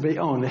out to be,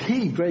 and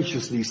he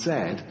graciously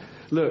said,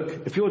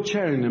 look, if you're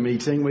chairing the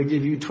meeting, we'll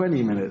give you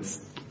 20 minutes.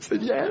 I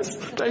said, yes,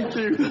 thank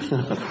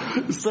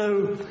you.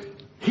 So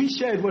he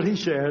shared what he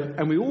shared,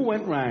 and we all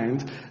went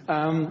round.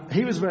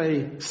 He was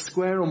very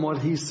square on what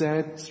he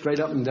said, straight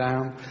up and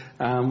down.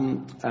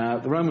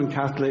 The Roman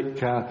Catholic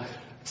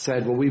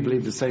said, well, we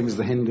believe the same as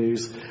the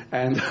Hindus,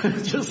 and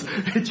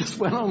it just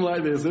went on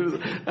like this.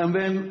 And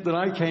then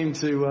I came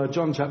to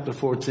John chapter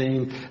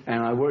 14,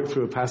 and I worked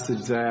through a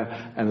passage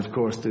there, and of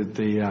course did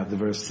the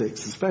verse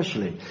 6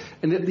 especially.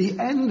 And at the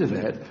end of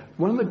it,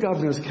 one of the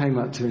governors came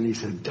up to me and he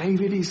said,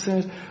 David, he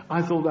said,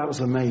 I thought that was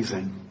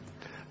amazing.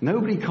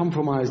 Nobody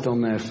compromised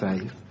on their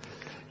faith.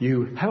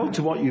 You held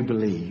to what you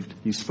believed,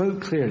 you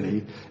spoke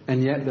clearly,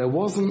 and yet there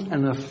wasn't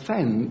an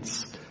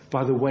offence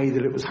by the way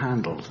that it was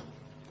handled.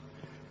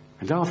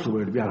 And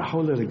afterward, we had a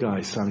whole lot of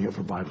guys signing up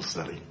for Bible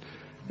study.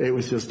 It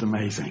was just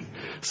amazing.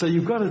 So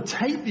you've got to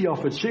take the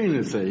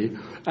opportunity,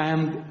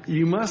 and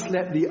you must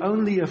let the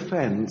only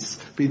offence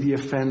be the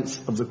offence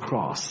of the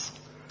cross.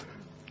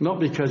 Not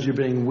because you're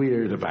being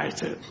weird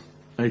about it.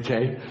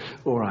 Okay?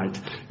 All right.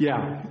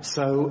 Yeah.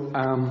 So,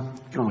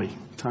 golly,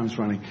 time's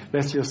running.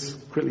 Let's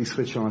just quickly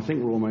switch on. I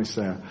think we're almost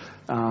there.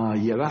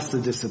 Yeah, that's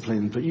the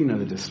discipline, but you know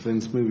the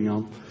disciplines. Moving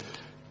on.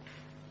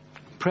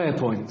 Prayer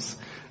points.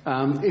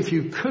 If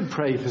you could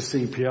pray for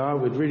CPR,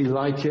 we'd really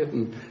like it.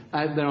 And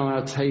out there on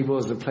our table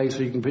is a place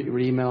where you can put your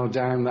email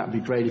down. That'd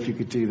be great if you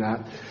could do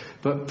that.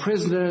 But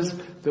prisoners,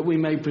 that we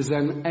may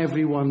present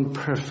everyone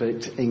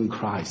perfect in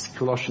Christ.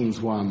 Colossians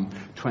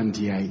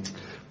 1:28.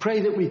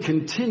 Pray that we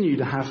continue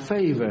to have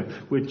favour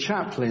with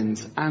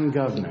chaplains and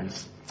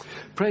governors.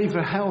 Pray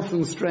for health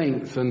and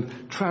strength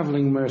and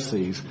travelling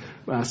mercies.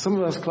 Some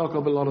of us clock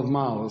up a lot of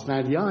miles.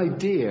 Now, the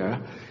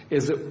idea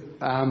is that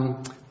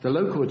the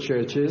local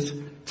churches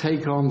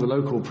take on the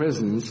local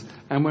prisons,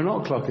 and we're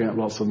not clocking up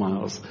lots of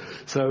miles.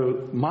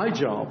 So my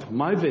job,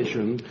 my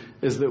vision,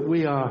 is that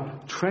we are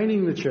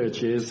training the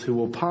churches who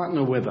will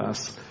partner with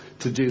us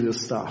to do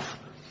this stuff.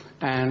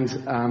 And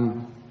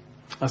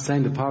I was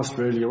saying to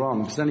Pastor earlier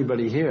on, if there's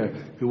anybody here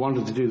who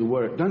wanted to do the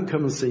work, don't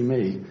come and see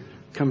me.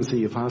 Come and see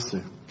your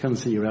pastor. Come and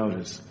see your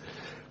elders.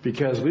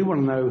 Because we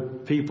want to know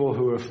people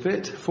who are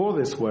fit for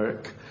this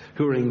work,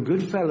 who are in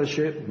good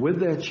fellowship with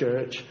their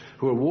church,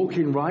 who are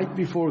walking right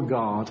before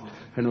God,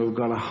 and who have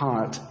got a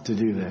heart to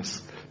do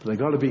this. But they've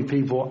got to be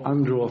people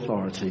under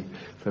authority.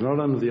 If they're not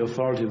under the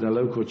authority of their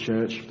local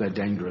church, they're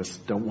dangerous.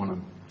 Don't want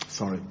them.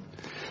 Sorry.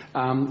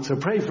 So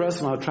pray for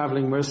us and our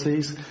travelling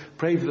mercies.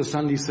 Pray for the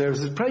Sunday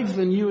services. Pray for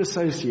the new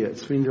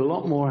associates. We need a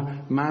lot more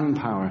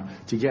manpower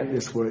to get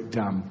this work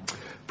done.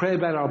 Pray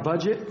about our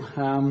budget.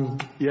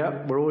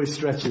 We're always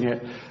stretching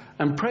it.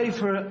 And pray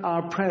for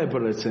our prayer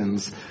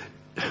bulletins.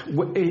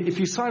 If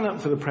you sign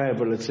up for the prayer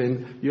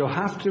bulletin, you'll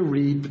have to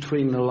read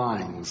between the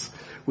lines.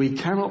 We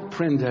cannot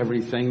print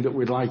everything that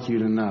we'd like you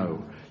to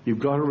know. You've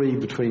got to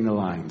read between the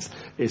lines.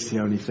 It's the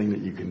only thing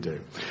that you can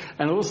do.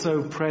 And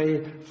also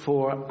pray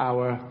for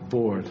our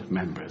board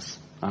members.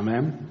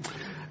 Amen.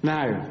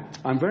 Now,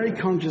 I'm very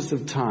conscious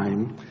of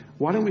time.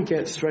 Why don't we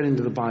get straight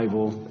into the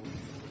Bible?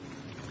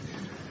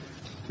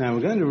 Now,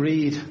 we're going to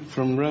read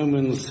from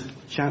Romans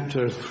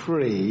chapter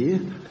 3.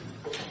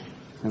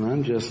 And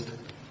I'm just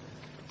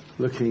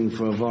looking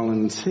for a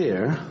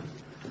volunteer.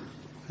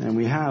 And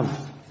we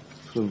have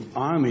sort of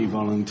army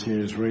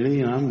volunteers,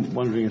 really. And I'm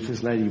wondering if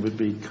this lady would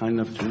be kind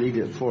enough to read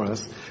it for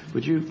us.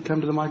 Would you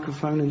come to the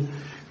microphone and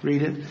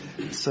read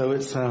it? So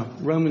it's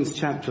Romans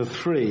chapter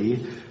 3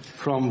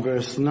 from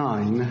verse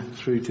 9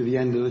 through to the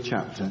end of the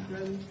chapter.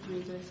 Romans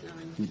 3 verse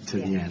 9. To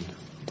the end.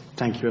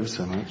 Thank you ever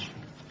so much.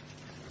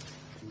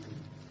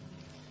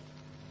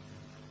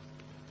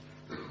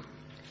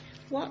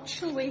 What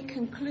shall we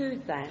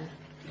conclude then?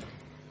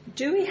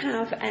 Do we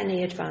have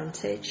any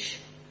advantage?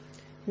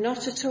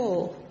 Not at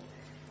all.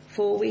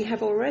 For we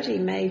have already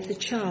made the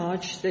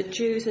charge that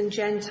Jews and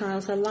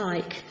Gentiles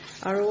alike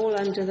are all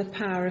under the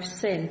power of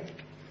sin.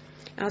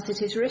 As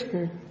it is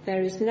written,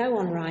 there is no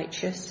one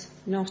righteous,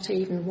 not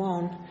even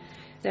one.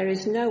 There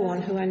is no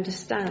one who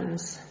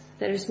understands.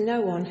 There is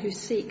no one who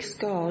seeks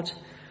God.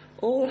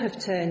 All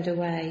have turned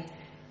away.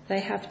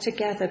 They have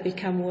together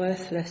become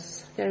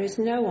worthless. There is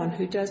no one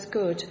who does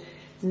good,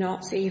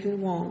 not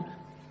even one.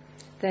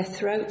 Their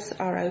throats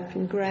are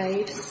open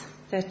graves.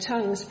 Their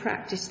tongues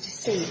practice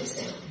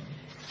deceit.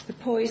 The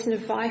poison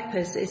of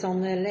vipers is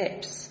on their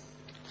lips.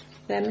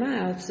 Their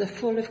mouths are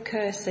full of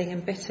cursing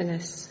and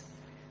bitterness.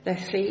 Their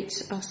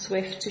feet are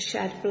swift to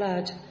shed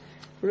blood.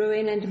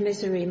 Ruin and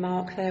misery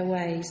mark their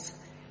ways,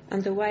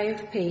 and the way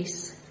of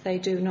peace they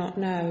do not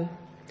know.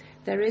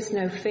 There is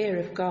no fear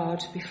of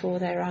God before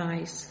their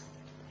eyes.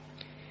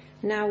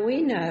 Now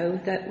we know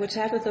that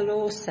whatever the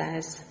law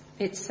says,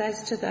 it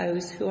says to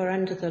those who are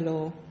under the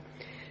law,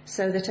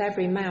 so that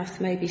every mouth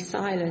may be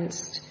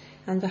silenced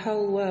and the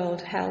whole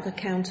world held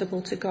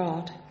accountable to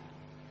God.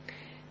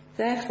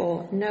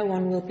 Therefore, no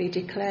one will be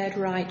declared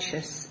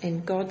righteous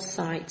in God's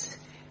sight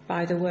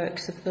by the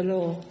works of the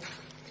law.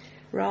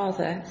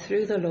 Rather,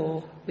 through the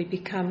law, we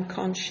become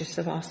conscious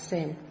of our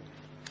sin.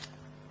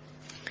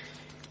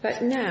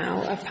 But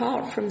now,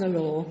 apart from the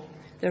law,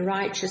 the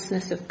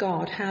righteousness of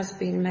God has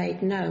been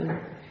made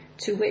known,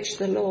 to which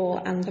the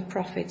law and the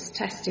prophets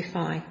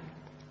testify.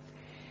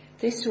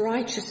 This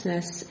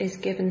righteousness is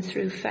given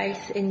through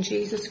faith in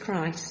Jesus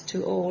Christ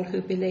to all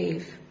who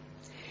believe.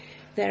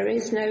 There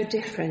is no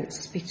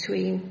difference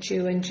between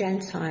Jew and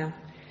Gentile,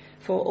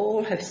 for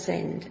all have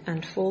sinned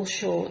and fall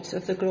short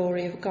of the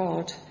glory of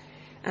God,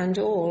 and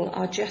all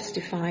are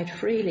justified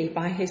freely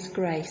by his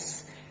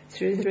grace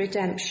through the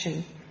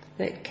redemption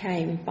that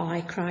came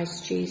by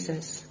Christ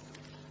Jesus.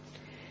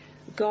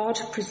 God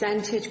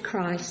presented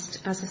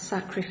Christ as a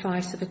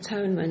sacrifice of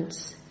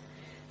atonement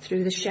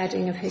through the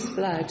shedding of his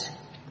blood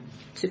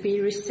to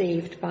be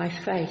received by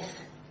faith.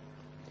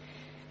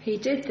 He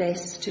did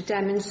this to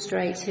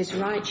demonstrate his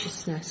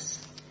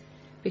righteousness,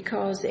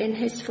 because in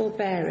his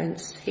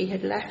forbearance he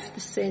had left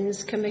the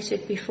sins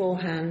committed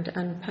beforehand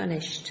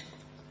unpunished.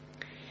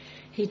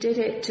 He did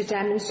it to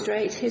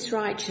demonstrate his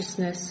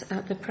righteousness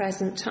at the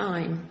present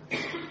time,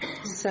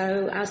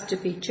 so as to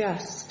be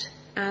just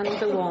and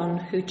the one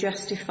who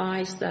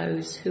justifies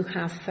those who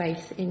have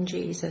faith in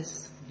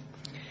Jesus.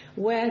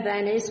 Where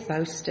then is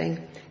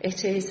boasting?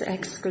 It is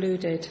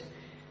excluded.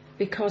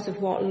 Because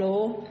of what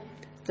law?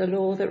 The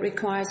law that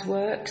requires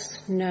works?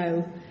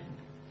 No,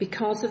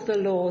 because of the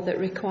law that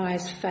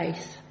requires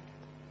faith.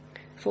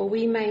 For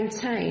we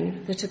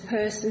maintain that a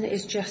person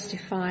is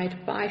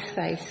justified by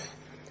faith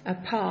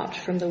apart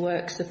from the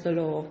works of the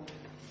law.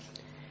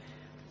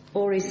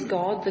 Or is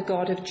God the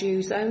God of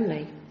Jews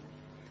only?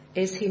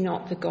 Is he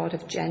not the God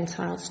of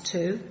Gentiles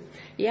too?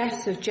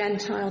 Yes, of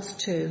Gentiles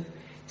too,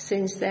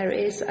 since there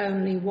is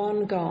only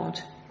one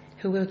God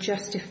who will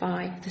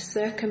justify the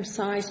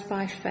circumcised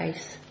by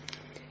faith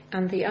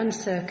and the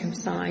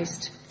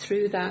uncircumcised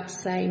through that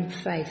same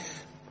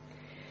faith.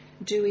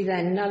 Do we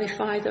then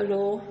nullify the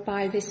law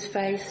by this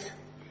faith?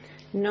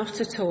 Not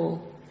at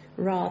all.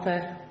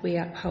 Rather, we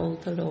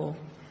uphold the law.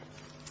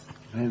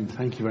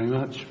 Thank you very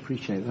much.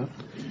 Appreciate that.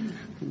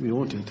 We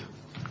all did.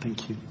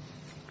 Thank you.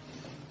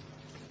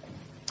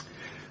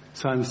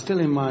 So I'm still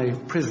in my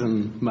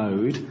prison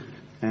mode,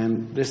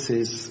 and this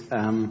is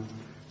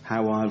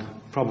how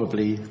I'll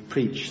probably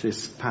preach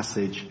this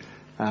passage.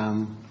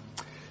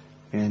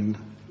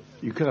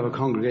 You could have a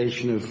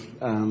congregation of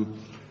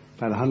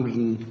about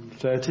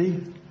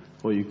 130,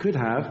 or you could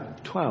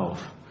have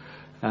 12.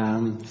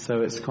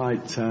 So it's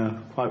quite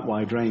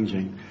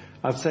wide-ranging.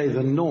 I'd say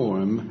the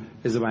norm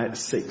is about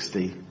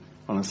 60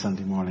 on a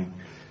Sunday morning.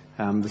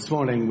 This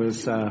morning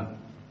was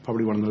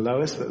probably one of the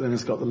lowest, but then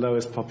it's got the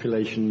lowest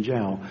population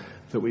jail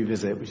that we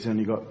visit, which has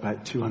only got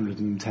about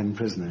 210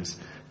 prisoners,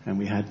 and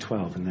we had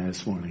 12 in there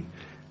this morning.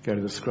 Go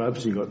to the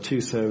scrubs, you've got 2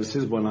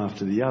 services, one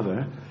after the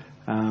other,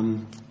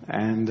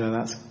 and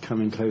that's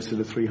coming closer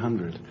to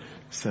 300.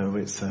 So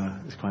it's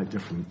quite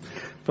different.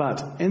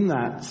 But in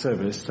that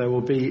service, there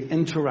will be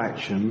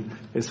interaction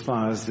as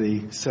far as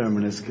the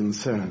sermon is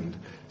concerned.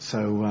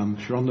 So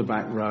if you're on the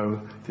back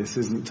row, this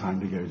isn't time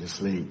to go to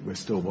sleep. We're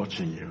still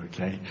watching you,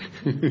 okay?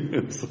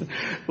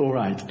 All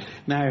right.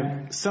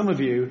 Now, some of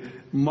you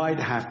might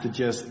have to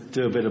just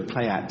do a bit of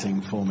play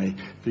acting for me,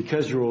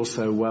 because you're all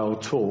so well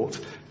taught.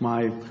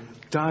 My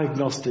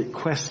diagnostic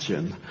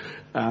question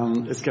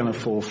is going to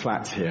fall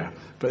flat here.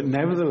 But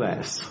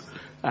nevertheless,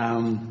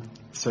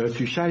 so if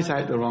you shout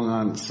out the wrong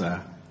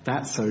answer,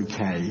 that's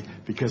okay,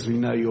 because we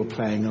know you're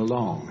playing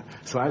along.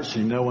 So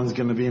actually no one's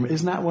going to be,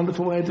 isn't that a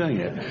wonderful way of doing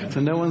it?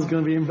 So no one's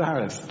going to be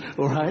embarrassed,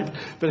 all right?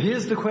 But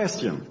here's the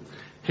question.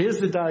 Here's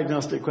the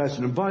diagnostic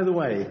question. And by the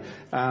way,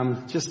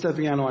 just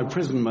stepping out of my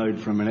prison mode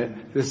for a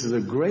minute, this is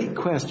a great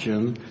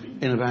question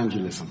in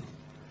evangelism.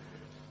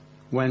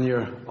 When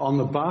you're on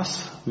the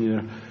bus, when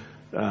you're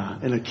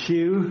in a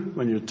queue,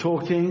 when you're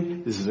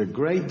talking, this is a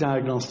great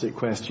diagnostic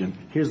question.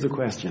 Here's the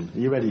question. Are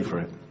you ready for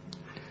it?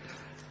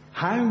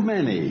 How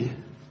many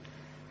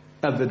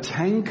of the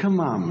 10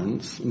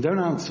 commandments, and don't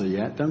answer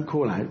yet, don't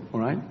call out,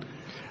 all right?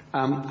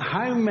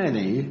 How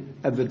many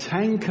of the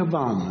 10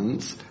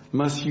 commandments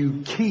must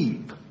you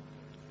keep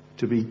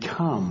to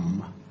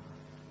become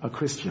a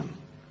Christian?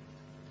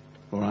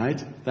 All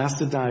right? That's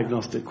the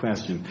diagnostic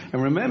question.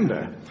 And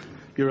remember,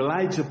 you're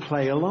allowed to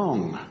play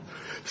along.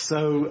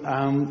 So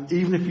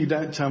even if you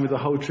don't tell me the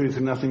whole truth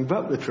and nothing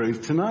but the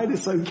truth, tonight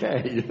it's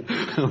okay.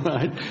 All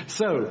right?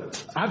 So,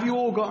 have you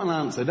all got an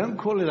answer? Don't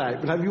call it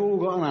out, but have you all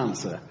got an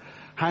answer?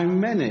 How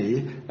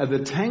many of the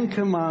 10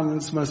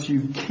 commandments must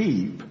you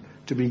keep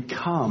to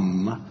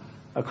become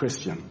a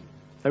Christian?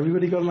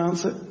 Everybody got an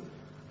answer?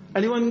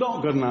 Anyone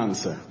not got an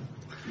answer?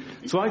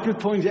 So I could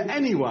point at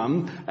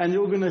anyone and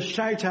you're going to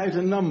shout out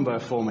a number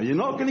for me. You're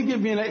not going to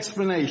give me an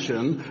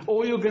explanation.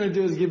 All you're going to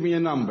do is give me a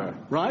number,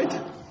 right?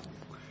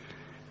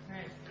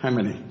 How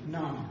many?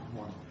 None.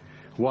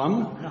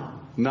 One? None.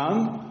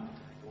 None?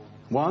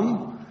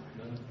 One?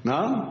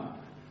 None?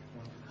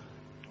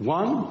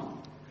 One?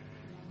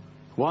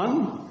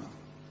 One?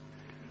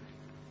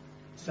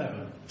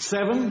 7.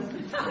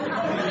 7?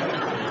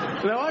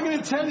 Now I'm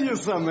going to tell you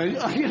something.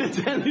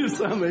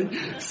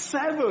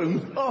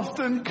 7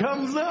 often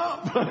comes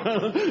up.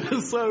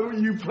 So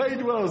you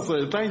played well,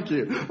 sir. Thank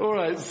you. All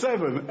right,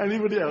 7.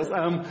 Anybody else?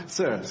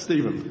 Sir,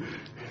 Stephen.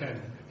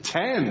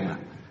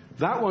 10.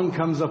 That one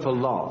comes up a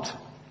lot.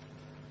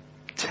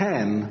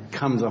 10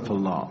 comes up a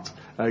lot.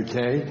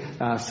 Okay,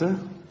 sir?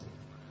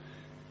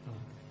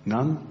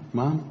 None?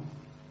 Mum?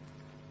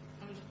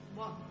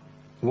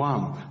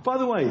 1. By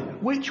the way,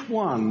 which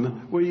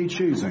one were you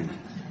choosing?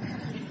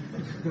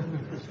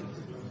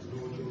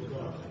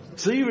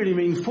 So you really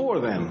mean 4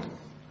 then?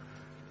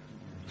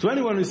 So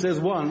anyone who says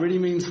 1 really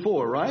means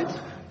 4, right?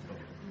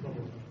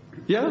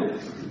 Yeah?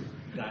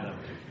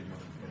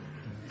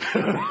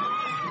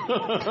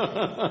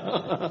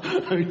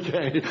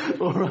 Okay,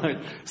 all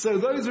right. So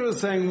those who are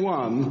saying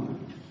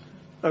 1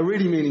 are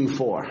really meaning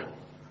 4.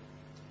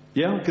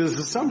 Yeah, because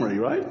it's a summary,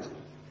 right?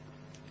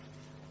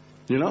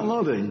 You're not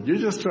nodding. You're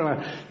just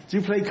trying to... Do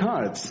you play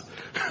cards?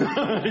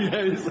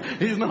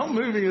 He's not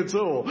moving at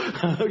all.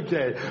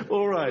 Okay,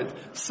 all right.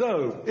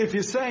 So, if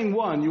you're saying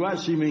 1, you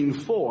actually mean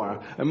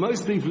 4. And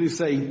most people who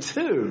say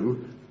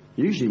 2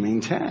 usually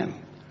mean 10.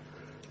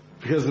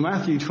 Because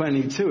Matthew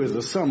 22 is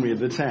a summary of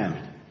the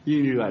 10.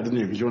 You knew that, didn't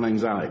you? Because your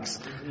name's Alex.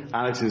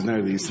 Alexes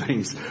know these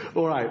things.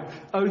 All right.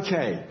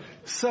 Okay.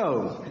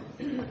 So,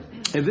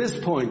 at this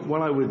point,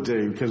 what I would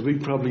do, because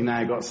we've probably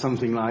now got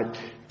something like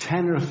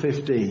 10 or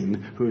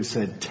 15 who have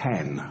said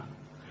 10.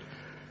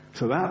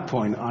 So at that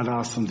point, I'd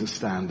ask them to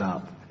stand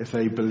up if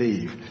they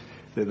believe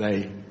that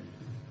they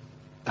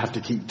have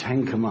to keep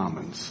 10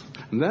 commandments.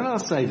 And then I'll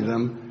say to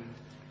them,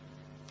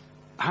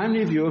 how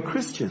many of you are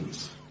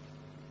Christians?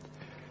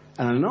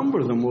 And a number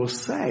of them will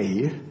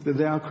say that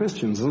they are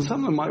Christians. And some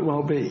of them might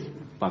well be,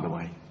 by the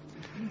way.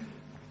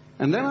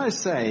 And then I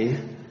say,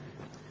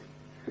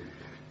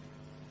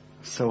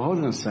 so hold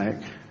on a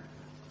sec,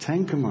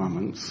 10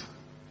 commandments,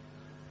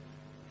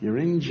 you're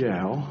in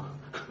jail,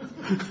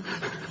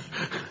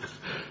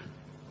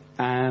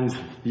 and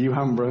you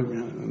haven't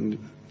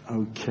broken,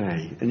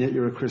 okay, and yet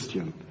you're a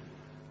Christian.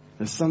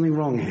 There's something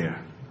wrong here.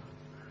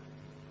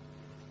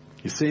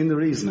 You're seeing the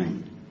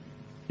reasoning.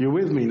 You're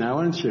with me now,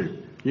 aren't you?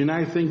 You're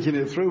now thinking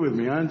it through with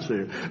me, aren't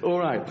you? All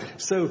right.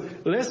 So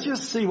let's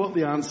just see what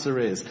the answer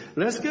is.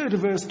 Let's go to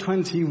verse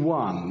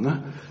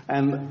 21,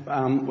 and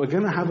we're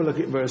going to have a look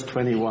at verse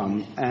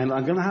 21. And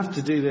I'm going to have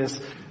to do this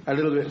a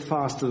little bit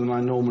faster than I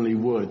normally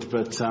would.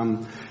 But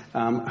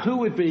who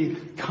would be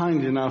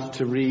kind enough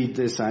to read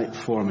this out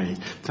for me?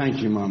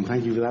 Thank you, Mum.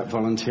 Thank you for that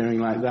volunteering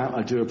like that.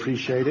 I do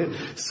appreciate it.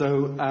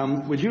 So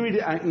would you read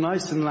it out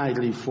nice and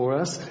loudly for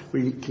us?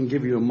 We can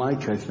give you a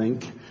mic, I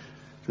think.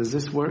 Does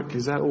this work?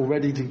 Is that all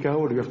ready to go,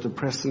 or do we have to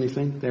press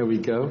anything? There we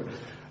go.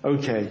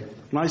 Okay.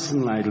 Nice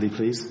and loudly,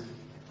 please.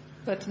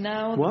 But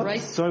now what? the right...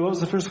 Sorry, what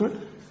was the first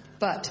word?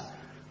 But.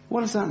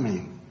 What does that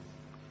mean?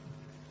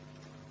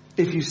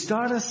 If you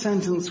start a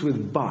sentence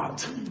with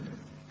but,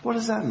 what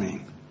does that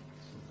mean?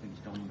 Something's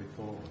gone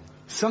before.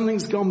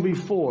 Something's gone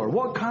before.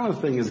 What kind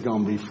of thing has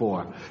gone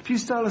before? If you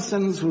start a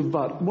sentence with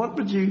but, what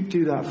would you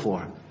do that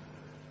for?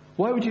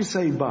 Why would you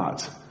say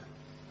but?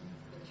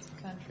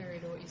 Contrary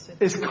to what you said.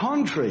 It's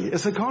contrary.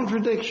 It's a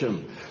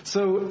contradiction.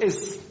 So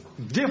it's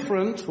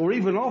different or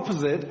even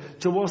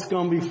opposite to what's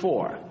gone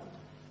before.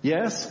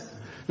 Yes?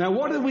 Now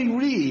what did we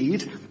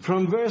read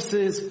from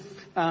verses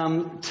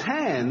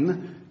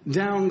 10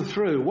 down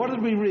through? What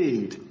did we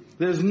read?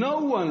 There's no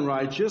one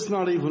righteous,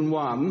 not even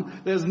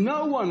one. There's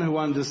no one who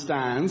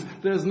understands.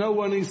 There's no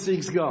one who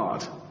seeks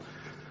God.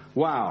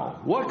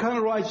 Wow. What kind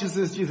of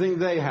righteousness do you think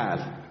they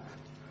had?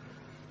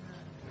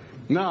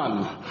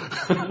 None.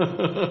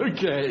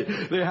 Okay.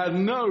 They had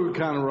no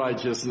kind of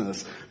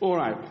righteousness. All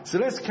right. So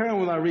let's carry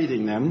on with our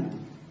reading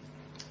then.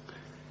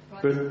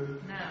 But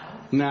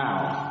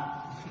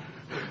now.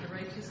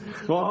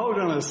 Well, hold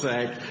on a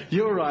sec.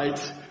 You're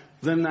right.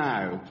 The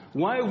now.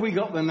 Why have we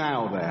got the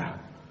now there?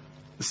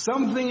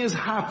 Something has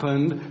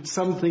happened.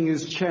 Something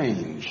has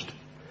changed.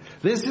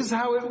 This is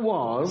how it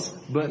was,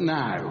 but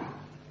now.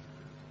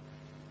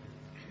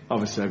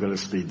 Obviously, I've got to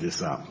speed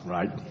this up,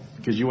 right?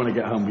 Because you want to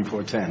get home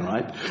before 10,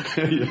 right?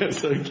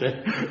 Yes,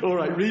 okay. All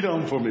right, read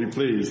on for me,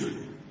 please. The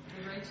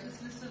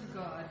righteousness of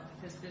God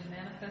has been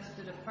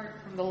manifested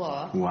apart from the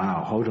law.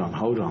 Wow, hold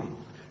on.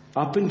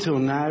 Up until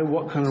now,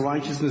 what kind of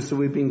righteousness have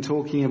we been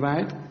talking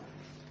about?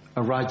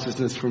 A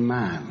righteousness from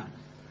man.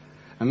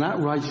 And that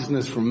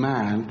righteousness from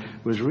man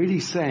was really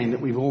saying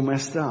that we've all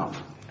messed up.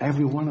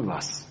 Every one of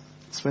us.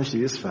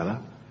 Especially this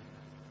fella.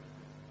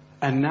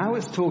 And now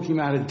it's talking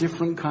about a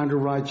different kind of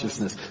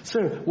righteousness.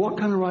 Sir, what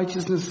kind of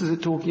righteousness is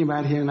it talking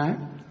about here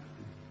now?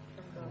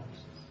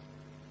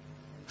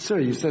 Sir,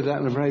 you said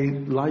that in a very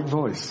light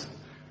voice.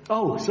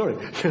 Oh, sorry.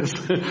 Yes.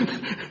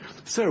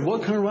 Sir,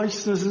 what kind of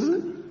righteousness is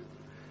it?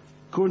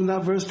 According to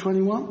that verse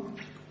 21?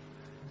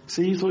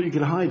 See, you thought you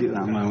could hide it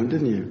that moment,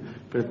 didn't you?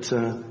 But,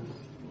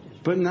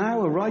 but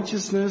now a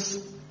righteousness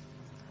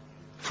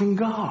from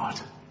God.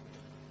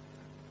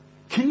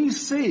 Can you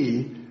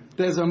see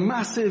there's a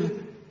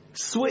massive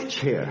switch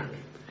here?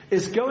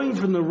 It's going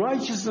from the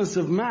righteousness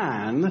of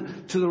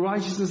man to the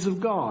righteousness of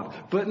God.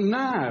 But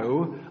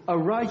now, a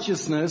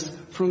righteousness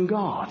from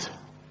God.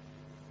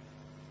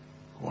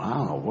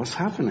 Wow, what's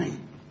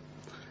happening?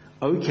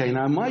 Okay,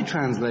 now my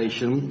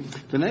translation,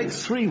 the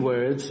next 3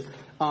 words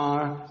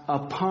are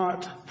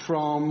apart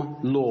from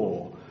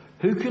law.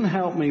 Who can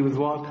help me with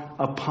what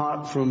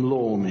apart from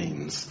law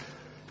means?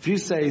 If you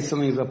say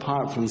something is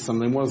apart from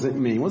something, what does it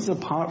mean? What does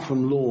apart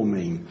from law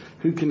mean?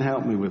 Who can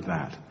help me with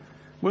that?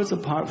 What does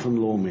apart from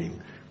law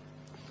mean?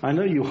 I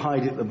know you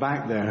hide at the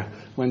back there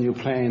when you're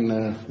playing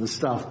the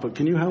stuff, but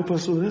can you help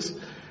us with this?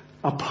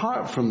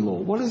 Apart from law,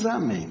 what does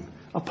that mean?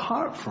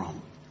 Apart from.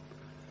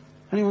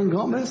 Anyone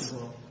got this?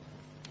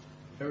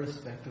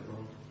 Irrespective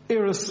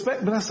of.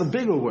 But that's a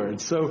bigger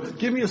word, so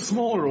give me a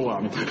smaller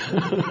one.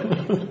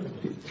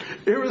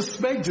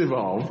 Irrespective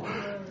of.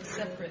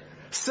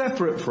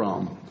 Separate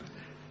from.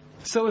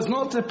 So it's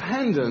not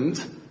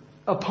dependent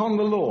upon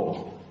the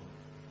law.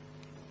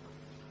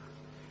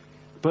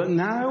 But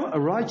now a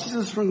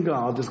righteousness from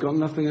God has got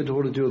nothing at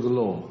all to do with the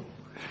law.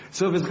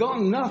 So if it's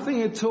got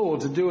nothing at all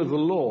to do with the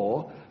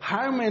law,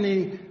 how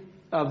many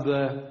of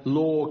the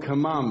law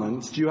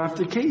commandments do you have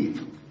to keep?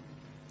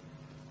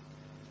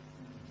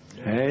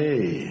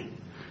 Hey,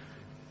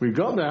 we've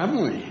got there,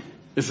 haven't we?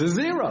 It's a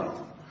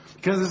 0.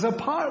 Because it's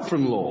apart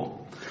from law.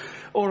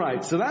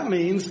 Alright, so that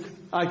means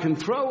I can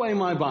throw away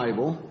my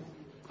Bible.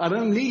 I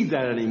don't need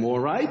that anymore,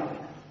 right?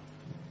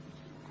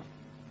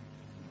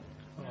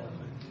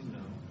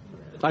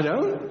 I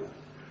don't.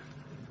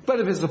 But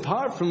if it's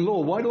apart from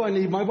law, why do I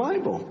need my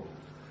Bible?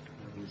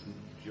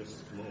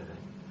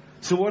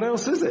 So what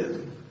else is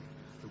it?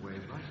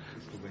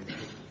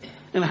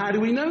 And how do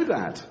we know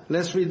that?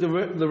 Let's read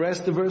the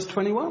rest of verse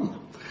 21.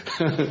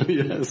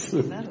 Yes.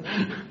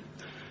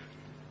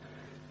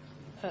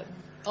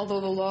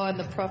 Although the law and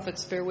the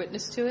prophets bear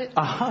witness to it.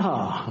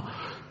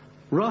 Aha.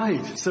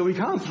 Right. So we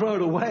can't throw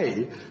it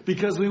away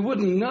because we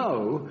wouldn't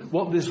know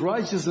what this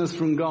righteousness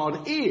from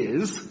God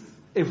is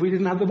if we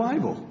didn't have the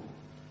Bible.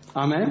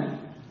 Amen?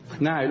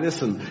 Now,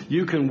 listen,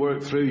 you can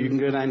work through, you can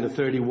go down to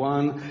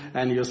 31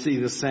 and you'll see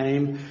the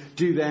same.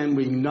 Do then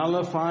we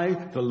nullify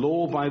the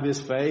law by this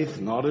faith?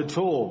 Not at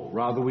all.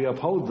 Rather, we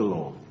uphold the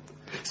law.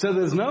 So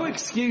there's no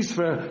excuse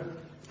for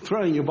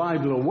throwing your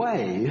Bible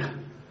away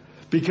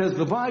because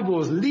the Bible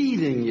is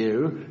leading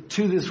you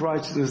to this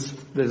righteousness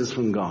that is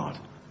from God.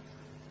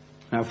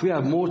 Now, if we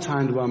have more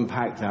time to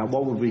unpack that,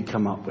 what would we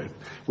come up with?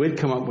 We'd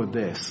come up with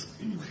this,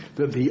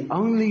 that the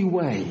only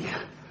way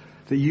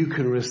that you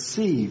can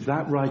receive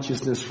that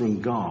righteousness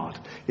from God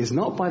is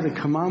not by the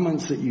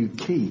commandments that you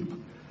keep,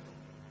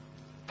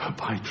 but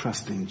by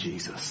trusting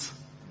Jesus.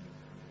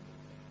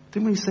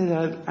 Didn't we say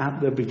that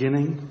at the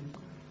beginning?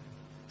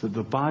 That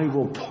the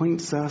Bible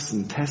points us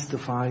and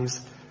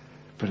testifies,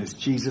 but it's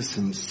Jesus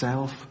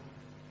himself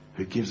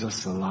who gives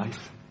us the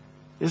life.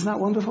 Isn't that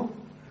wonderful?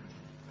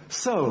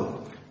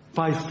 So,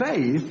 by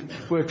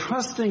faith, we're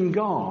trusting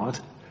God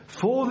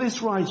for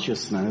this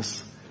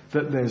righteousness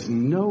that there's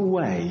no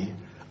way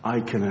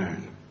I can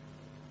earn.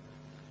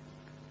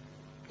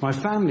 My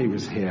family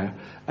was here,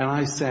 and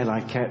I said I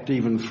kept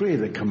even 3 of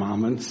the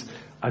commandments.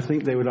 I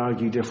think they would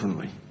argue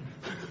differently.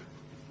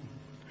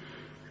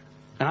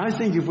 And I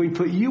think if we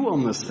put you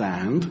on the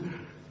stand,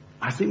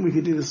 I think we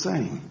could do the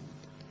same.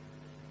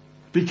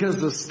 Because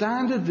the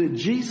standard that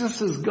Jesus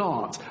has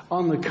got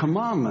on the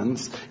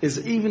commandments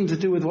is even to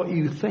do with what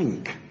you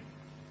think.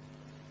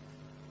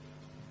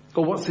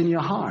 Or what's in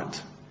your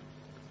heart.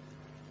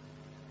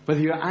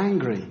 Whether you're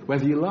angry,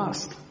 whether you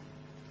lust.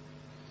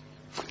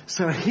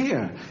 So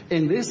here,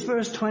 in this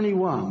verse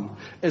 21,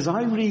 as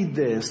I read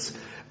this,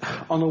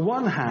 on the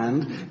one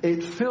hand,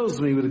 it fills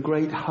me with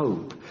great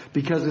hope.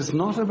 Because it's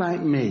not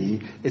about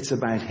me, it's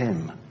about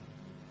him.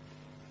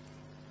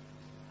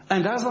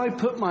 And as I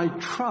put my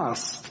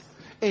trust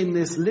in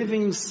this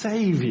living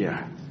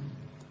Savior,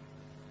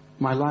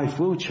 my life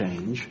will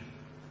change.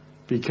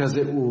 Because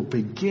it will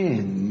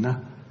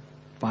begin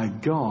by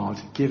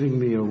God giving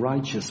me a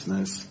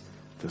righteousness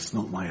that's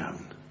not my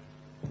own.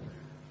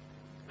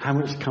 How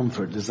much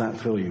comfort does that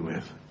fill you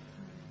with?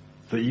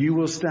 That you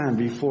will stand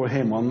before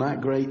him on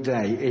that great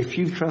day if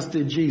you've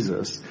trusted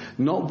Jesus,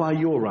 not by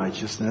your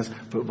righteousness,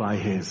 but by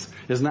his.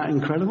 Isn't that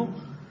incredible?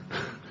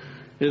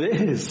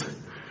 It is.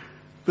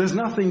 There's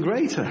nothing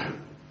greater.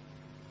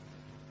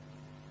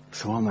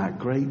 So on that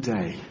great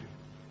day,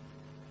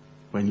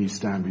 when you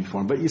stand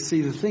before him. But you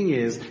see, the thing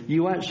is,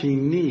 you actually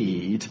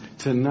need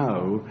to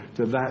know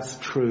that that's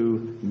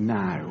true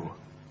now.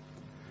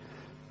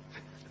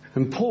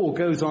 And Paul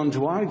goes on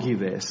to argue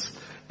this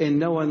in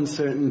no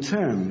uncertain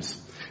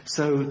terms.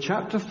 So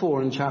chapter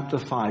 4 and chapter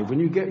 5, when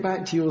you get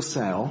back to your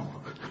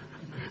cell,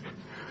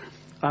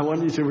 I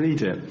want you to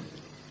read it.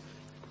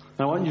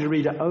 I want you to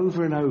read it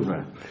over and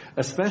over.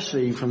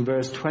 especially from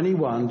verse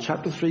 21,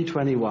 chapter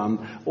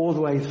 3:21, all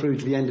the way through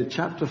to the end of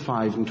chapter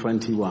 5 and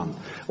 21.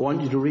 I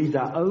want you to read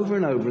that over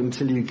and over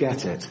until you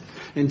get it,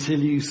 until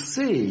you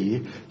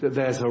see that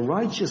there's a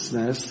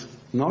righteousness,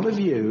 not of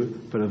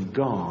you, but of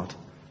God,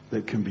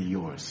 that can be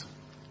yours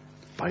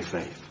by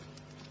faith.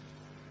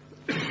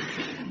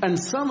 And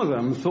some of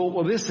them thought,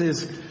 well, this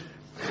is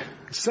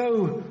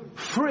so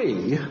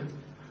free,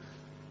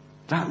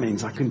 that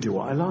means I can do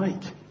what I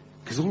like.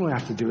 Because all I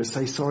have to do is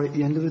say sorry at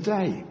the end of the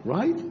day,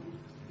 right?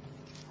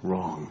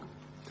 Wrong.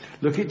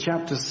 Look at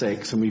chapter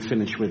 6 and we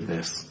finish with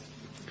this.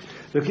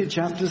 Look at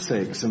chapter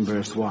 6 and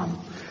verse 1.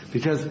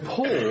 Because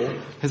Paul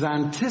has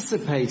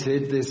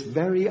anticipated this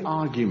very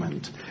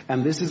argument.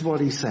 And this is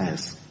what he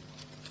says.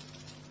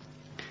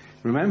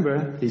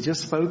 Remember, he's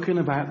just spoken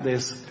about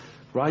this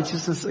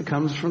righteousness that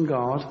comes from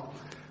God.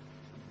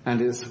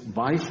 And it's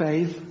by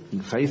faith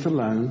and faith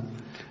alone.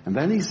 And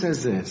then he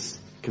says this.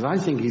 Because I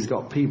think he's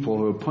got people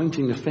who are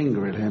pointing the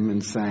finger at him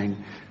and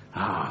saying,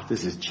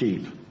 this is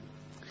cheap.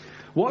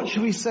 What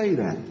should we say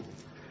then?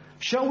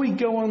 Shall we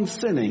go on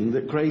sinning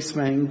that grace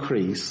may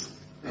increase?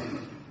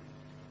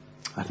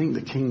 I think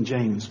the King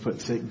James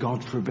puts it,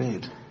 God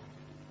forbid.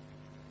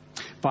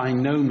 By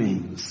no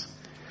means.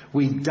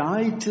 We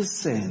died to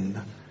sin.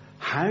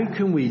 How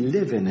can we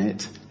live in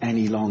it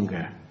any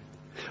longer?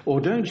 Or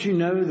don't you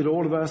know that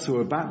all of us who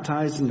were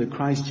baptized into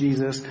Christ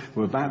Jesus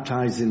were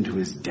baptized into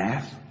his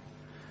death?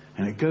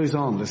 And it goes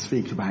on to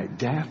speak about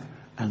death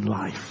and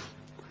life.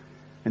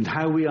 And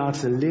how we are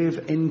to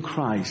live in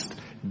Christ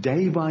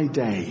day by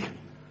day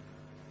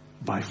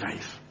by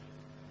faith.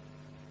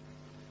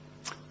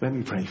 Let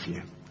me pray for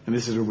you. And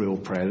this is a real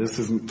prayer. This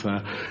isn't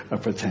a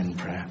pretend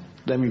prayer.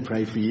 Let me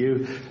pray for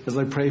you as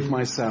I pray for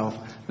myself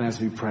and as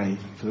we pray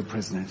for the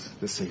prisoners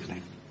this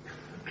evening.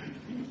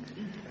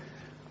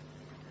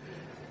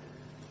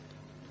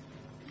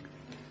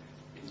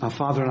 Our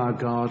Father and our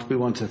God, we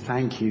want to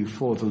thank you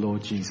for the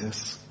Lord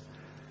Jesus.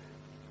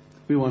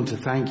 We want to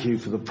thank you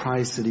for the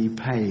price that he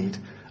paid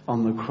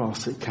on the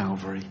cross at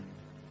Calvary.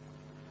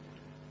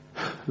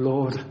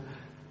 Lord,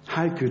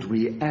 how could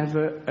we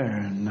ever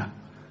earn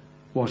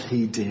what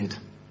he did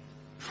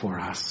for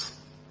us?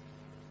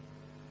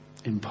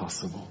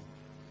 Impossible.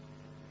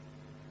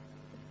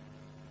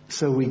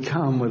 So we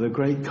come with a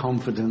great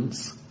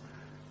confidence,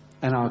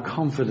 and our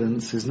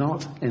confidence is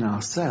not in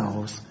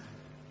ourselves,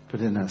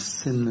 but in a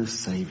sinless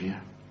Savior.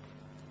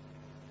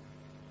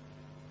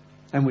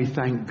 And we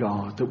thank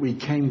God that we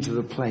came to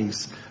the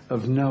place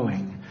of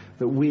knowing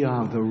that we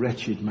are the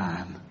wretched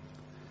man.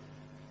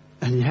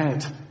 And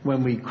yet,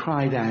 when we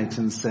cried out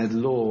and said,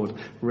 Lord,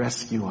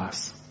 rescue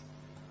us,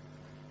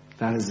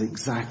 that is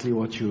exactly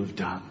what you have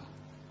done.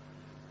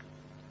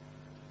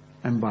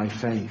 And by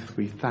faith,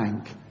 we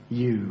thank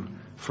you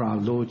for our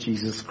Lord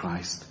Jesus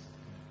Christ,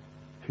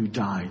 who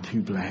died,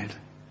 who bled,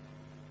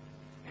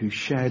 who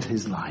shed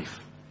his life,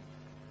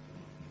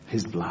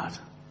 his blood,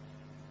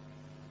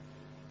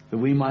 that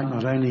we might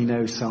not only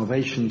know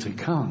salvation to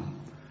come,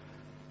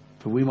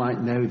 but we might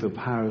know the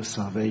power of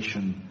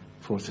salvation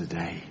for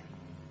today.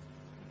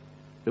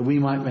 That we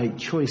might make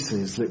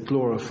choices that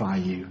glorify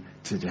you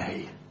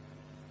today.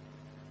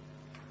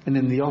 And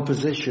in the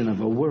opposition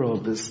of a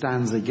world that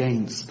stands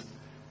against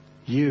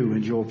you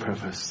and your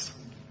purpose,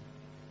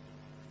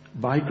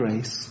 by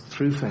grace,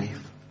 through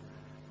faith,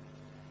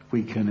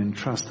 we can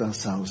entrust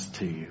ourselves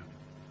to you.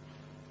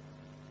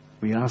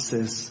 We ask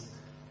this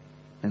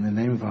in the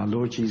name of our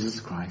Lord Jesus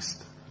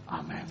Christ.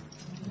 Amen.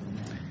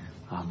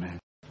 Amen.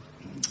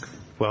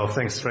 Well,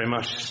 thanks very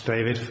much,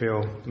 David, for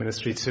your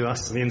ministry to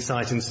us and the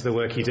insight into the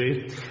work you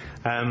do.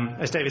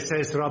 As David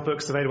says, there are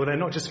books available there,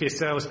 not just for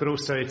yourselves, but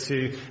also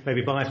to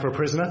maybe buy for a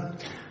prisoner.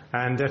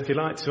 And if you'd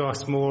like to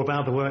ask more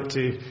about the work,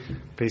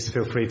 please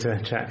feel free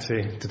to chat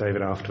to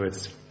David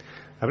afterwards.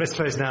 Let's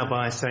close now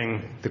by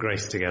saying the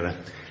grace together.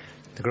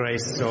 The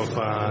grace of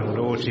our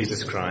Lord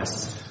Jesus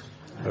Christ,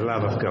 the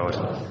love of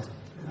God,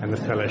 and the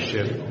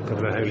fellowship of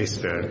the Holy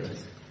Spirit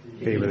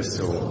be with us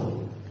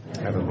all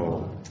evermore.